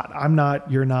just not. I'm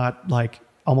not, you're not, like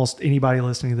almost anybody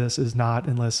listening to this is not,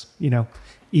 unless, you know,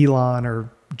 Elon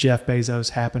or Jeff Bezos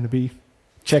happen to be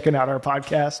checking out our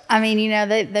podcast. I mean, you know,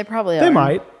 they probably are. They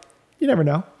might. You never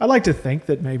know. I like to think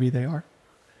that maybe they are.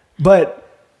 But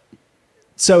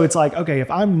so it's like, okay, if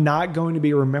I'm not going to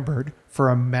be remembered for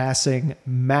amassing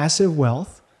massive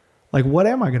wealth, like, what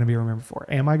am I going to be remembered for?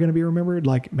 Am I going to be remembered,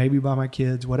 like, maybe by my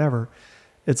kids, whatever?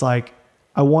 It's like,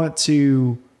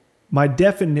 my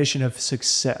definition of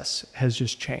success has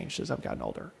just changed as I've gotten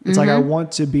older. It's like, I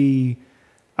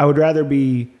would rather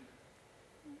be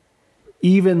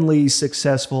evenly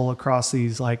successful across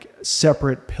these, like,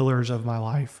 separate pillars of my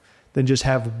life than just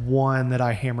have one that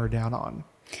I hammer down on.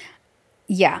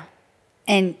 Yeah.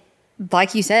 And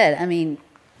like you said, I mean,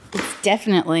 it's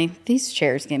definitely, these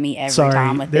chairs get me every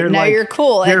time with it. No, like, you're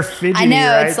cool. They're fidgety, I know,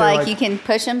 right? it's like you can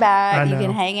push them back, you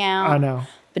can hang out. I know.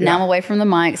 But now I'm away from the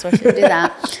mic, so I shouldn't do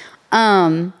that.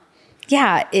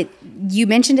 You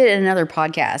mentioned it in another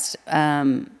podcast,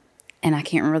 and I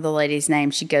can't remember the lady's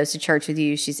name. She goes to church with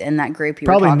you. She's in that group you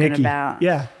were talking Nikki. about.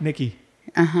 Yeah, Nikki.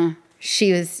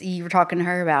 You were talking to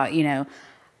her about, you know,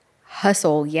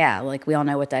 hustle. Yeah, like we all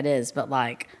know what that is, but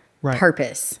like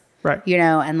purpose. Right. You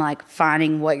know, and like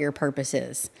finding what your purpose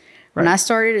is. Right. When I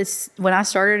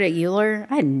started at Euler,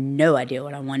 I had no idea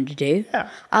what I wanted to do.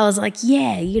 Yeah. I was like,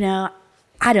 you know,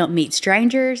 I don't meet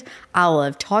strangers. I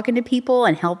love talking to people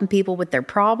and helping people with their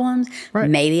problems. Right.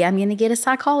 Maybe I'm going to get a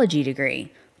psychology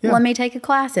degree. Yeah. Let me take a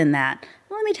class in that.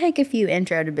 Let me take a few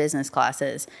intro to business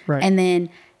classes. Right. And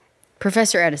then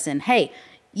Professor Edison, hey,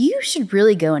 you should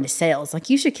really go into sales. Like,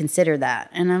 you should consider that.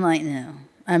 And I'm like, no,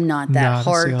 I'm not that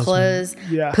hard close,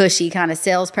 pushy kind of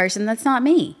salesperson. That's not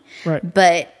me. Right.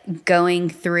 But going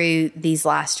through these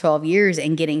last 12 years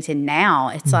and getting to now,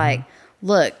 it's like,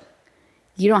 look,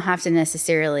 you don't have to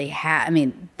necessarily have, I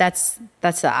mean, that's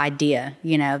the idea,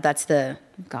 you know, that's the,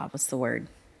 God, what's the word?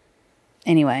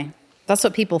 Anyway, that's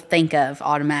what people think of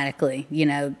automatically, you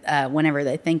know, whenever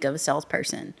they think of a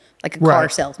salesperson, like a car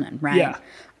salesman, right? Yeah.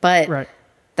 But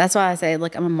that's why I say,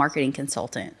 look, I'm a marketing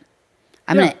consultant.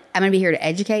 I'm gonna be here to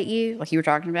educate you, like you were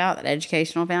talking about, that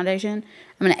educational foundation.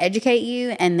 I'm gonna educate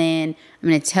you, and then I'm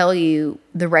gonna tell you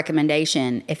the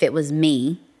recommendation if it was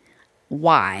me,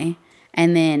 why,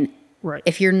 and then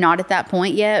if you're not at that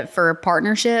point yet for a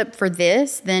partnership for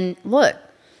this, then look,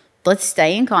 let's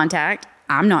stay in contact.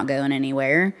 I'm not going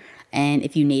anywhere, and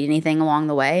if you need anything along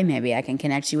the way, maybe I can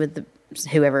connect you with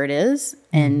whoever it is.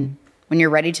 And when you're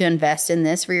ready to invest in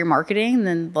this for your marketing,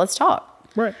 then let's talk.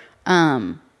 Right.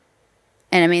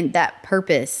 And I mean, that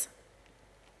purpose,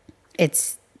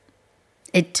 it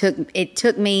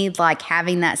took me like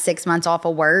having that 6 months off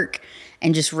of work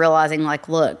and just realizing, like,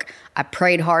 look, I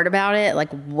prayed hard about it. Like,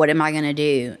 what am I going to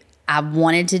do? I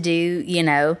wanted to do, you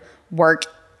know, work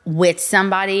with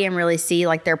somebody and really see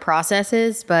like their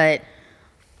processes, but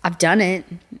I've done it,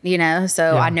 you know,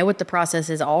 so I know what the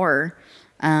processes are.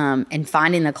 And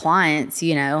finding the clients,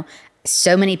 you know,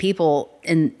 so many people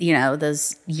in, you know,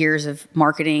 those years of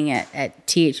marketing at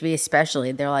THV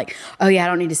especially, they're like, oh yeah, I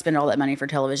don't need to spend all that money for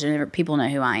television. People know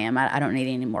who I am. I don't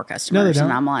need any more customers. No, they don't.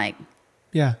 And I'm like,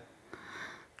 yeah,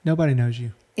 nobody knows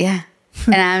you. Yeah.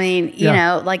 And I mean, you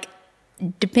know, like,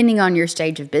 depending on your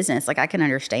stage of business, like, I can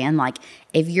understand, like,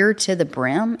 if you're to the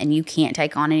brim and you can't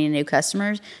take on any new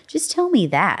customers, just tell me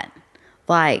that.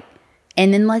 Like,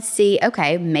 and then let's see,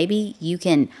 okay, maybe you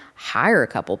can hire a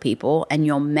couple people and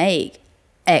you'll make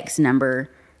X number,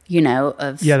 you know,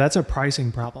 of. Yeah, that's a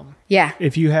pricing problem. Yeah.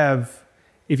 If you have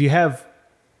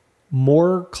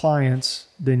more clients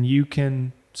than you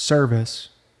can service,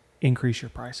 increase your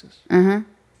prices.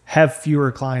 Have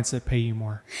fewer clients that pay you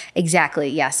more. Exactly.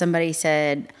 Yeah. Somebody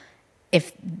said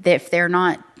if they're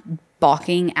not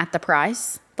balking at the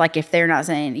price, like if they're not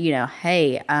saying, you know,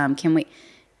 hey,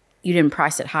 you didn't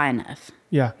price it high enough.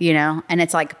 Yeah. You know, and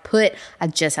it's like, I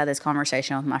just had this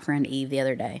conversation with my friend Eve the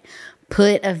other day.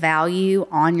 Put a value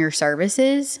on your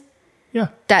services. Yeah.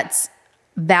 That's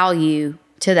value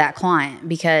to that client,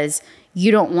 because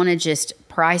you don't want to just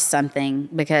price something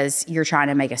because you're trying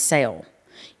to make a sale.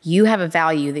 You have a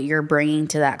value that you're bringing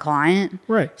to that client.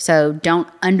 Right. So don't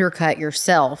undercut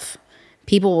yourself.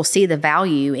 People will see the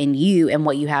value in you and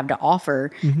what you have to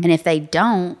offer. And if they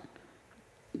don't,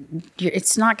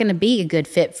 it's not going to be a good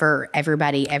fit for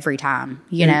everybody every time,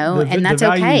 you know, and that's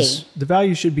okay. The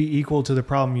value should be equal to the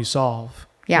problem you solve.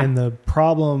 Yeah. And the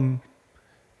problem,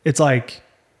 it's like,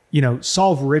 you know,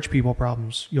 solve rich people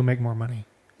problems, you'll make more money.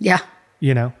 Yeah.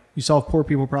 You know, you solve poor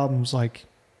people problems, like,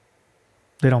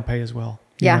 they don't pay as well.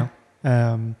 Yeah.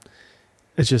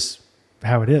 It's just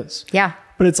how it is. Yeah.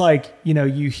 But it's like, you know,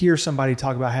 you hear somebody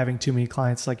talk about having too many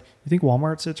clients. Like, you think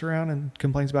Walmart sits around and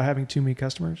complains about having too many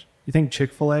customers? You think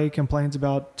Chick-fil-A complains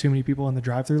about too many people in the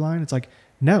drive-thru line? It's like,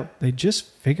 no, they just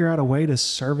figure out a way to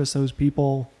service those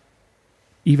people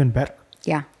even better.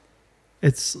 Yeah.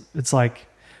 It's like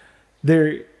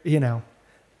they're, you know,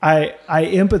 I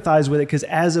empathize with it, because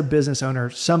as a business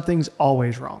owner, something's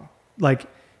always wrong. Like,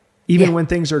 even when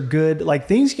things are good, like,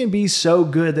 things can be so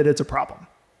good that it's a problem,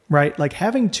 right? Like,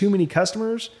 having too many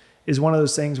customers is one of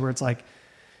those things where it's like,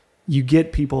 you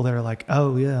get people that are like,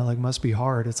 oh yeah, like, must be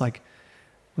hard. It's like,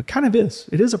 it kind of is.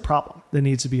 It is a problem that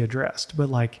needs to be addressed. But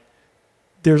like,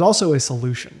 there's also a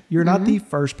solution. You're not the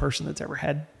first person that's ever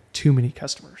had too many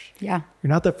customers. Yeah. You're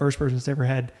not the first person that's ever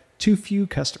had too few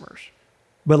customers.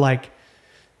 But like,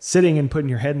 sitting and putting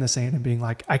your head in the sand and being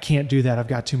like, I can't do that, I've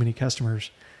got too many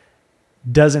customers,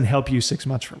 doesn't help you 6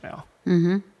 months from now.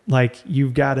 Like,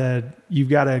 you've got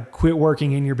to quit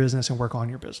working in your business and work on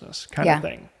your business kind of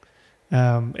thing.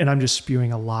 And I'm just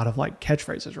spewing a lot of like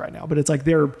catchphrases right now, but it's like,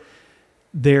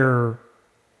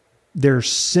 they're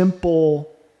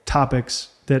simple topics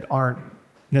that aren't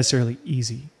necessarily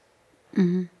easy.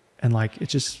 And like,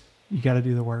 it's just, you got to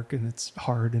do the work, and it's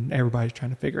hard, and everybody's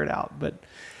trying to figure it out. But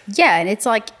yeah. And it's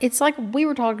like we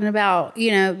were talking about,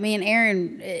 you know, me and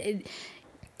Aaron,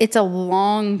 it's a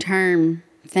long-term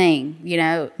thing, you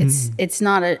know, it's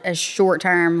not a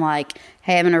short-term, like,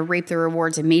 hey, I'm going to reap the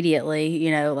rewards immediately,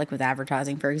 you know, like with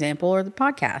advertising, for example, or the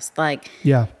podcast. Like,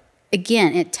 yeah.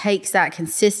 Again, it takes that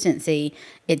consistency.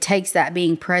 It takes that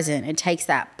being present. It takes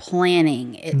that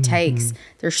planning. It takes,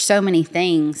 there's so many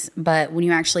things, but when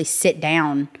you actually sit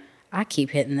down I keep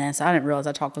hitting this. I didn't realize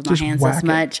I talked with my Just hands whack this it.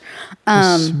 much.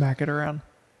 Just smack it around.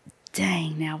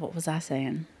 Dang, now what was I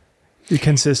saying? The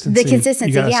consistency. The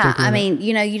consistency, You gotta yeah. stick with I it. mean,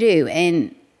 you do.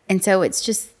 And so it's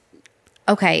just,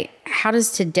 okay, how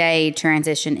does today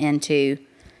transition into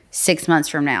 6 months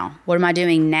from now? What am I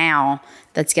doing now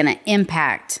that's going to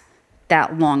impact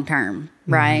that long term,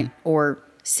 right? Or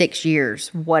 6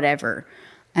 years, whatever.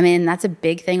 I mean, that's a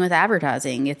big thing with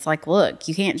advertising. It's like, look,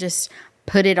 you can't just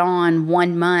put it on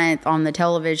 1 month on the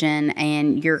television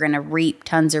and you're going to reap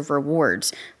tons of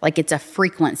rewards. Like, it's a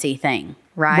frequency thing,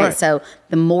 right? So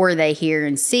the more they hear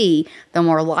and see, the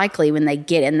more likely when they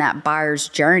get in that buyer's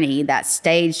journey, that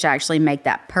stage to actually make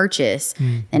that purchase,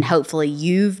 then hopefully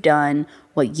you've done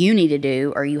what you need to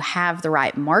do, or you have the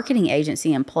right marketing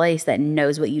agency in place that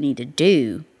knows what you need to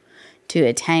do to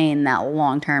attain that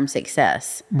long-term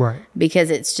success. Right. Because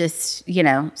it's just,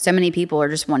 so many people are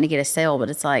just wanting to get a sale, but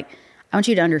it's like, I want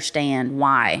you to understand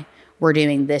why we're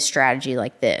doing this strategy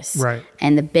like this. Right.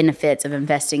 And the benefits of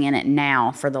investing in it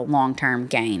now for the long-term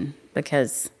gain.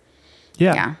 Because,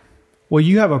 yeah. Well,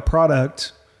 you have a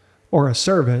product or a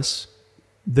service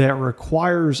that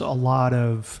requires a lot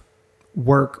of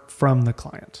work from the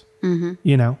client.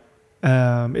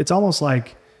 It's almost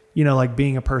like, like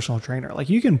being a personal trainer. Like,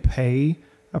 you can pay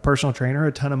a personal trainer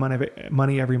a ton of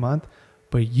money every month,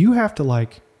 but you have to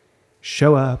like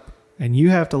show up and you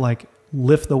have to like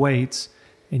lift the weights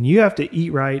and you have to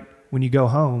eat right when you go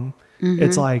home.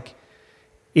 It's like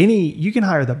you can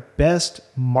hire the best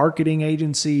marketing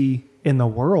agency in the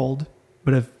world,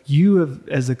 but if you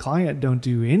as the client don't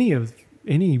do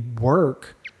any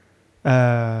work,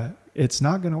 it's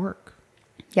not going to work.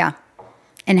 Yeah.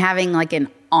 And having like an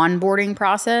onboarding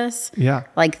process. Yeah.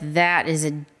 Like, that is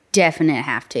a definite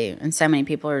have to. And so many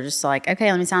people are just like, okay,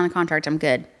 let me sign the contract. I'm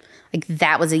good. Like,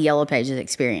 that was a Yellow Pages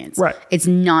experience. Right. It's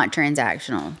not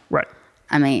transactional. Right.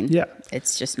 I mean, yeah,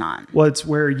 it's just not. Well, it's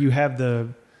where you have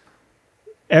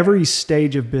every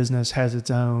stage of business has its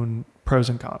own pros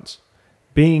and cons.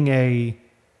 Being I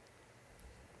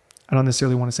don't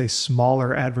necessarily want to say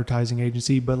smaller advertising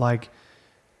agency, but like,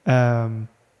 y'all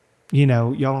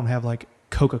don't have like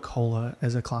Coca-Cola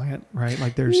as a client, right?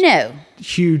 Like, there's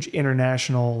huge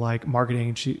international like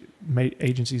marketing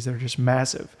agencies that are just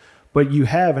massive, but you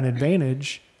have an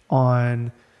advantage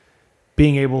on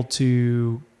being able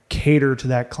to cater to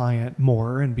that client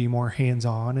more and be more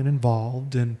hands-on and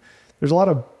involved. And there's a lot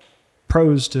of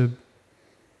pros to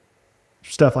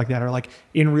stuff like that. Or like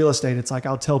in real estate, it's like,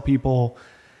 I'll tell people,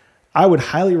 I would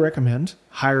highly recommend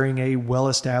hiring a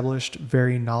well-established,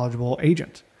 very knowledgeable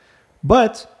agent.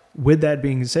 But with that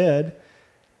being said,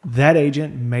 that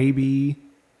agent may be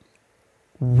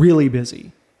really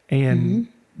busy and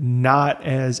not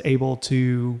as able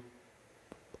to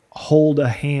hold a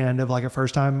hand of like a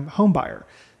first-time home buyer.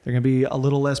 They're going to be a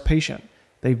little less patient.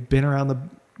 They've been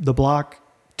around the block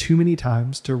too many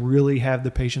times to really have the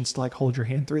patience to like hold your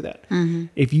hand through that.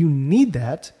 If you need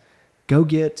that, go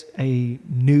get a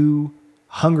new,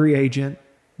 hungry agent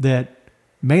that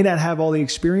may not have all the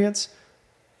experience,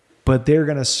 but they're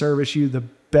going to service you the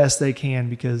best they can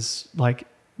because like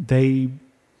they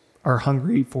are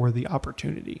hungry for the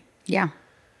opportunity. Yeah.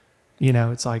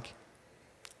 It's like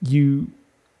you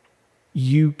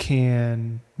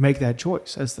can make that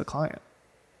choice as the client.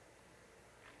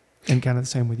 And kind of the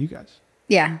same with you guys.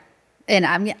 Yeah. And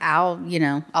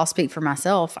I'll speak for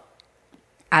myself.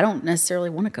 I don't necessarily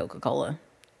want a Coca-Cola,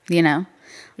 Yeah.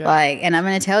 Like, and I'm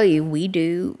going to tell you, we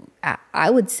do, I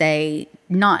would say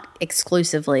not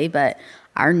exclusively, but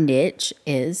our niche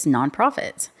is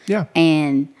nonprofits. Yeah.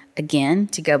 And again,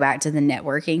 to go back to the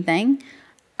networking thing,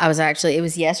 it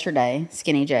was yesterday,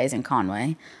 Skinny J's in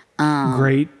Conway.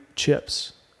 Great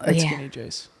chips at Skinny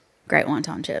J's. Great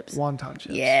wonton chips.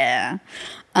 Yeah.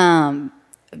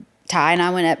 Ty and I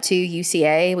went up to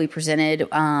UCA. We presented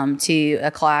to a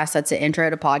class that's an intro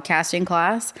to podcasting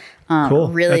class. Cool.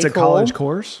 Really that's a cool. college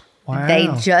course? Wow. They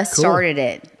just started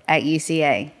it at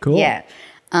UCA. Cool. Yeah.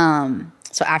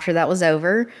 So after that was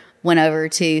over, went over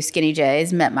to Skinny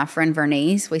J's, met my friend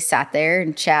Vernice. We sat there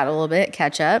and chat a little bit,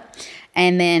 catch up.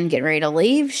 And then getting ready to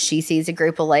leave, she sees a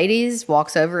group of ladies,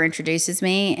 walks over, introduces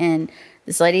me, and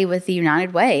this lady with the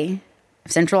United Way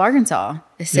of Central Arkansas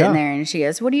is sitting there, and she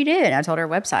goes, "What do you do?" And I told her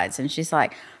websites, and she's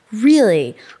like,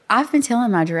 "Really? I've been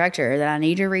telling my director that I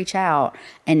need to reach out,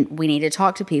 and we need to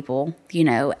talk to people,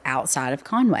 outside of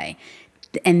Conway."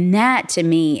 And that to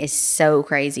me is so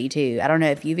crazy too. I don't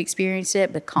know if you've experienced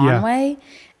it, but Conway,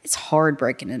 it's hard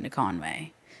breaking into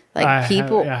Conway. Like I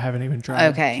haven't even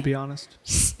tried, to be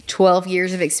honest. 12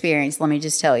 years of experience, let me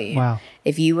just tell you. Wow.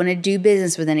 If you want to do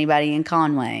business with anybody in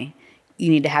Conway, you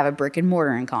need to have a brick and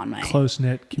mortar in Conway.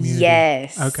 Close-knit community.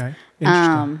 Yes. Okay.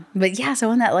 Interesting. But yeah, so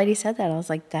when that lady said that, I was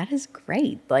like, that is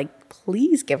great. Like,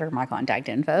 please give her my contact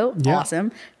info. Yeah. Awesome.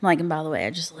 I'm like, and by the way,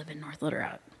 I just live in North Little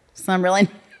Rock. So I'm really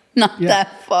not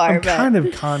that far. I'm kind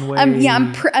of Conway.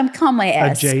 I'm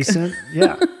Conway-esque. Adjacent.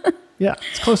 Yeah. Yeah.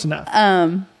 It's close enough.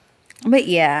 But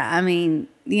yeah, I mean,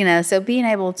 you know, so being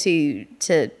able to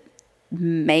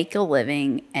make a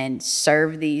living and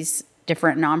serve these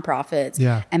different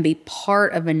nonprofits and be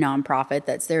part of a nonprofit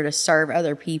that's there to serve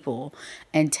other people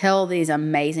and tell these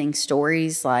amazing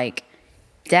stories, like,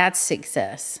 that's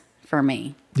success for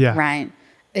me. Yeah. Right.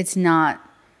 It's not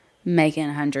making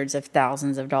hundreds of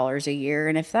thousands of dollars a year.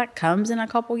 And if that comes in a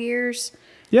couple years,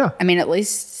 I mean, at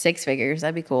least 6 figures,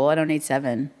 that'd be cool. I don't need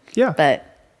 7. Yeah. But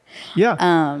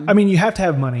I mean, you have to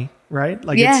have money, right?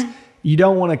 Like, you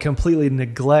don't want to completely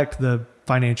neglect the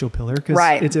financial pillar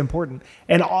because it's important.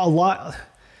 And a lot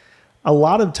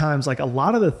of times, like, a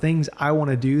lot of the things I want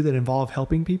to do that involve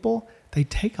helping people, they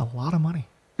take a lot of money.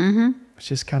 Mm-hmm. It's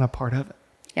just kind of part of it.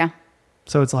 Yeah.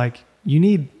 So it's like, you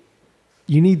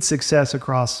need success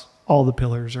across all the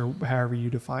pillars, or however you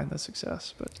define the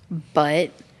success.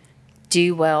 But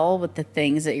do well with the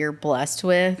things that you're blessed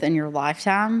with in your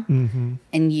lifetime,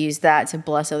 and use that to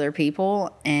bless other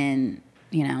people. And,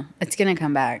 you know, it's going to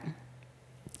come back.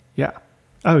 Yeah.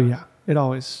 Oh yeah. It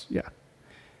always,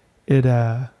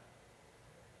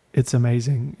 it's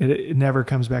amazing. It never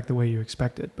comes back the way you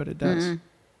expect it, but it does.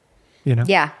 You know?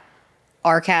 Yeah.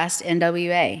 RCAST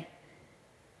NWA.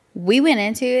 We went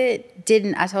into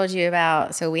it, I told you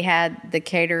about, so we had the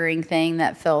catering thing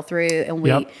that fell through, and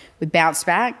we bounced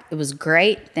back. It was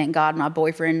great. Thank God my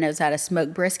boyfriend knows how to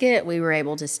smoke brisket. We were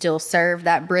able to still serve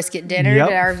that brisket dinner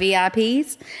to our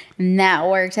VIPs, and that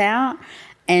worked out.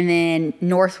 And then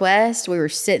Northwest, we were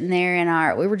sitting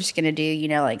there we were just going to do, you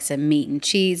know, like some meat and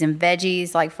cheese and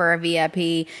veggies, like for our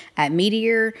VIP at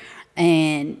Meteor.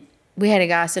 And we had a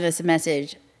guy send us a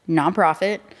message,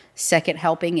 nonprofit, second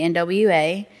helping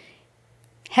NWA.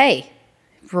 Hey,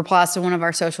 replies to one of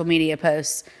our social media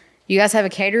posts. You guys have a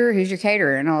caterer? Who's your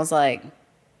caterer? And I was like,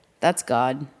 that's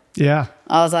God. Yeah.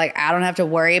 I was like, I don't have to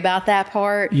worry about that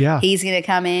part. Yeah. He's going to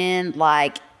come in.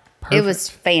 Like, perfect. It was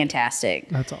fantastic.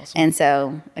 That's awesome. And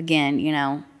so, again, you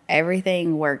know,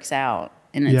 everything works out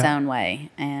in its own way.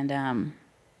 And,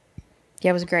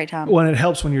 it was a great time. Well, and it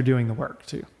helps when you're doing the work,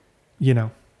 too. You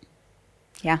know?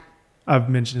 Yeah. I've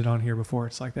mentioned it on here before.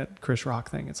 It's like that Chris Rock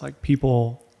thing. It's like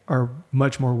people are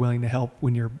much more willing to help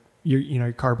when your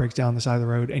car breaks down on the side of the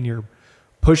road and you're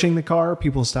pushing the car.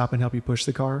 People stop and help you push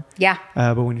the car. Yeah.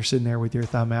 But when you're sitting there with your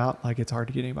thumb out, like, it's hard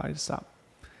to get anybody to stop.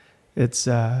 It's,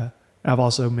 I've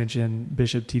also mentioned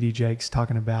Bishop T.D. Jakes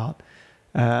talking about,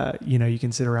 you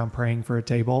can sit around praying for a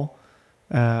table,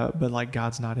 but like,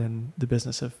 God's not in the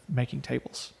business of making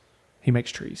tables. He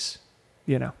makes trees,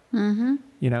 you know. Mm-hmm.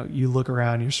 You know, you look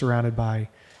around, you're surrounded by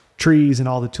trees and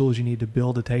all the tools you need to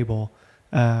build a table.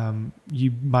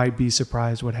 You might be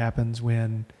surprised what happens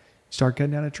when you start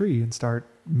cutting down a tree and start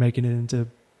making it into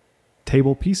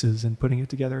table pieces and putting it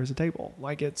together as a table.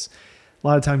 Like, it's a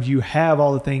lot of times you have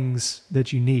all the things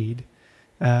that you need,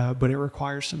 but it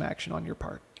requires some action on your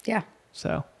part. Yeah. So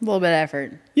a little bit of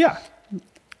effort. Yeah.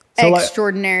 So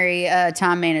extraordinary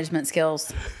time management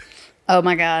skills. Oh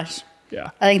my gosh.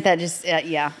 Yeah. I think that just,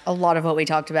 a lot of what we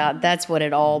talked about, that's what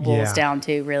it all boils down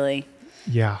to, really.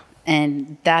 Yeah.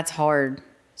 And that's hard,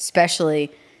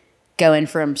 especially going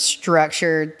from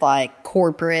structured, like,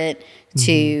 corporate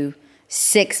to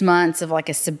 6 months of like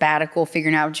a sabbatical,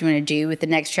 figuring out what you want to do with the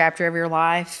next chapter of your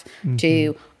life,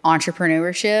 to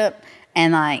entrepreneurship.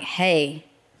 And like, hey,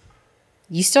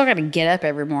 you still got to get up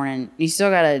every morning. You still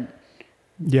got to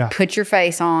put your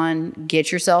face on,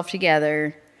 get yourself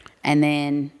together. And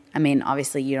then, I mean,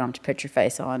 obviously you don't have to put your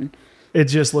face on. It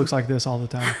just looks like this all the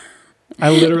time. I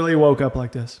literally woke up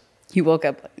like this. You woke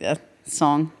up like that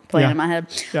song playing in my head.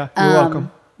 Yeah, you're welcome.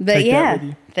 But take that with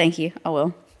you. Thank you. I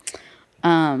will.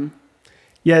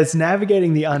 It's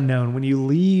navigating the unknown when you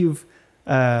leave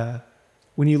a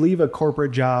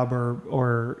corporate job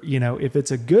or if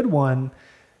it's a good one,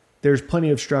 there's plenty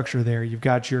of structure there. You've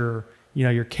got your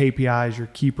KPIs, your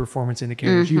key performance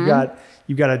indicators. Mm-hmm.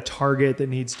 You've got a target that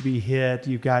needs to be hit.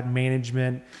 You've got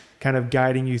management kind of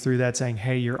guiding you through that, saying,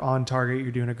 hey, you're on target.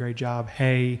 You're doing a great job.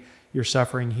 Hey, you're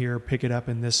suffering here. Pick it up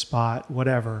in this spot,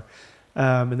 whatever.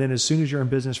 And then as soon as you're in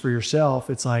business for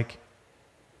yourself, it's like,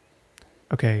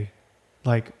 okay,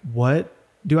 like, what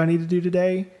do I need to do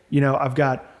today? I've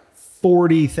got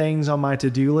 40 things on my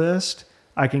to-do list.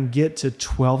 I can get to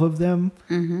 12 of them.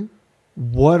 Mm-hmm.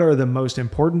 What are the most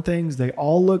important things? They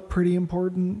all look pretty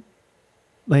important.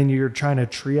 And you're trying to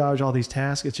triage all these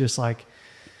tasks. It's just like,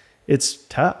 it's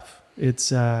tough.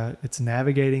 It's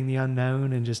navigating the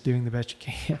unknown and just doing the best you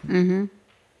can. Mm-hmm.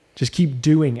 Just keep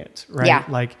doing it, right? Yeah.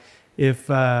 Like if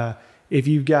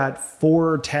you've got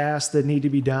 4 tasks that need to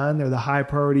be done, they're the high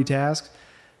priority tasks.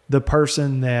 The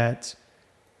person that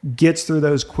gets through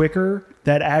those quicker,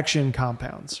 that action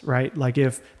compounds, right? Like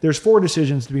if there's 4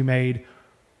 decisions to be made,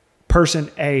 person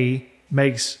A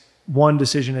makes 1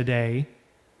 decision a day,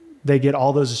 they get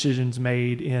all those decisions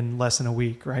made in less than a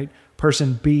week, right?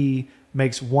 Person B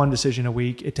makes 1 decision a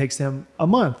week. It takes them a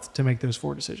month to make those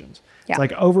 4 decisions. Yeah. It's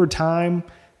like over time,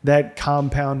 that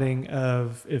compounding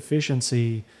of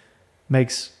efficiency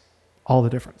makes all the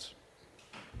difference.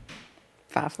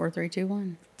 5, 4, 3, 2,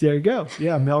 1. There you go.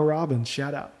 Yeah, Mel Robbins,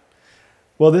 shout out.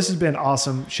 Well, this has been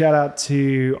awesome. Shout out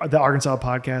to the Arkansas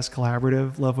Podcast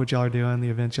Collaborative. Love what y'all are doing, the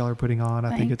events y'all are putting on.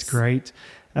 I think it's great.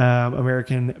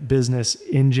 American Business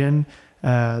Engine,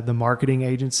 the marketing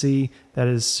agency. That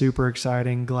is super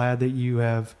exciting. Glad that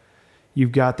you've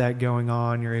got that going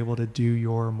on. You're able to do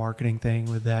your marketing thing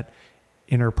with that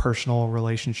interpersonal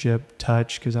relationship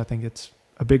touch, because I think it's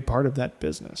a big part of that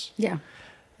business. Yeah.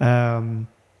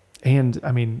 And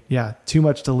I mean, yeah, too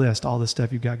much to list, all the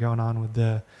stuff you've got going on with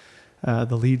the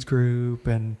Leads Group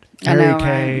and Mary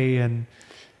Kay, right? And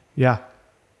yeah,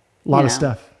 a lot of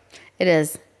stuff. It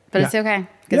is, but it's okay.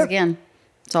 Because again,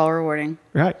 it's all rewarding.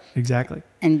 Right. Exactly.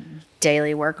 And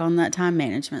daily work on that time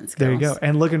management skills. There you go.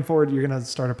 And looking forward, you're going to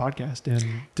start a podcast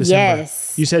in December.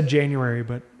 Yes. You said January,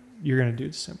 but you're going to do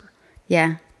December.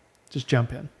 Yeah. Just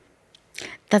jump in.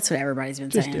 That's what everybody's been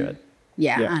saying. Just do it.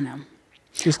 Yeah, I know.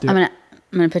 Just do it.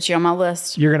 I'm gonna put you on my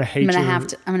list. You're gonna hate. I'm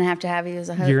gonna have to have you as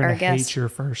a host or a guest. You're gonna hate your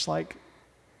first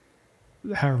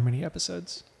however many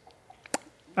episodes.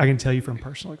 I can tell you from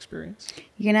personal experience.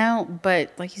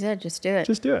 But like you said, just do it.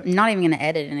 Just do it. I'm not even gonna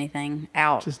edit anything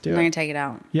out. Just do it. I'm not gonna take it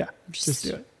out. Yeah, just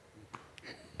do it.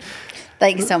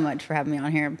 Thanks so much for having me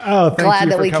on here. Oh, thank Glad you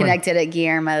that for we coming. connected at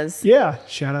Guillermo's. Yeah,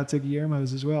 shout out to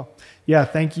Guillermo's as well. Yeah,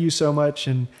 thank you so much.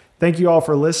 And thank you all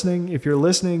for listening. If you're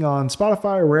listening on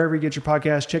Spotify or wherever you get your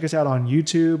podcast, check us out on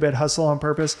YouTube at Hustle on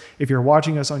Purpose. If you're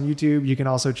watching us on YouTube, you can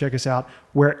also check us out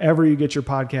wherever you get your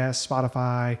podcasts,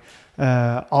 Spotify,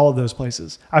 all of those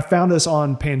places. I found us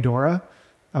on Pandora.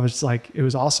 I was like, it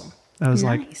was awesome. I was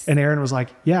nice. And Aaron was like,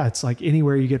 yeah, it's like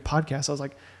anywhere you get podcasts. I was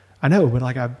like, I know, but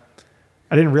I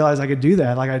didn't realize I could do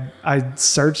that. Like I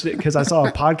searched it because I saw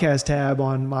a podcast tab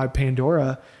on my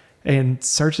Pandora and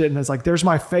searched it, and it's like, there's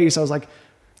my face. I was like,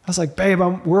 babe,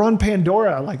 we're on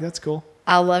Pandora. Like, that's cool.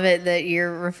 I love it that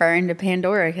you're referring to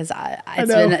Pandora, because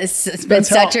it's been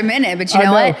such a minute, but you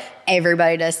know what?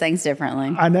 Everybody does things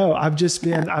differently. I know. I've just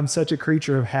been, I'm such a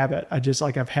creature of habit.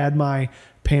 I've had my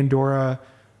Pandora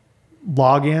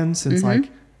login since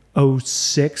like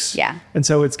 06. Yeah. And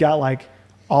so it's got like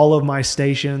all of my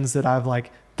stations that I've like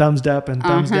thumbs up and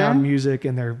thumbs down music,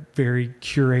 and they're very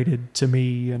curated to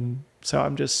me. And so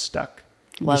I'm just stuck.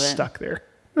 Stuck there.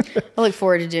 I look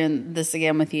forward to doing this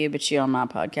again with you, but you on my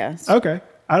podcast. Okay.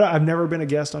 I've never been a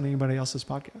guest on anybody else's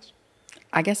podcast.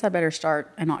 I guess I better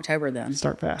start in October then.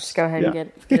 Start fast. Just go ahead and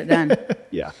get it done.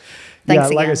 Yeah. Thanks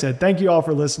again. Like I said, thank you all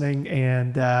for listening,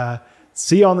 and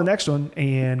see you on the next one.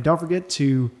 And don't forget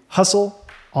to hustle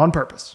on purpose.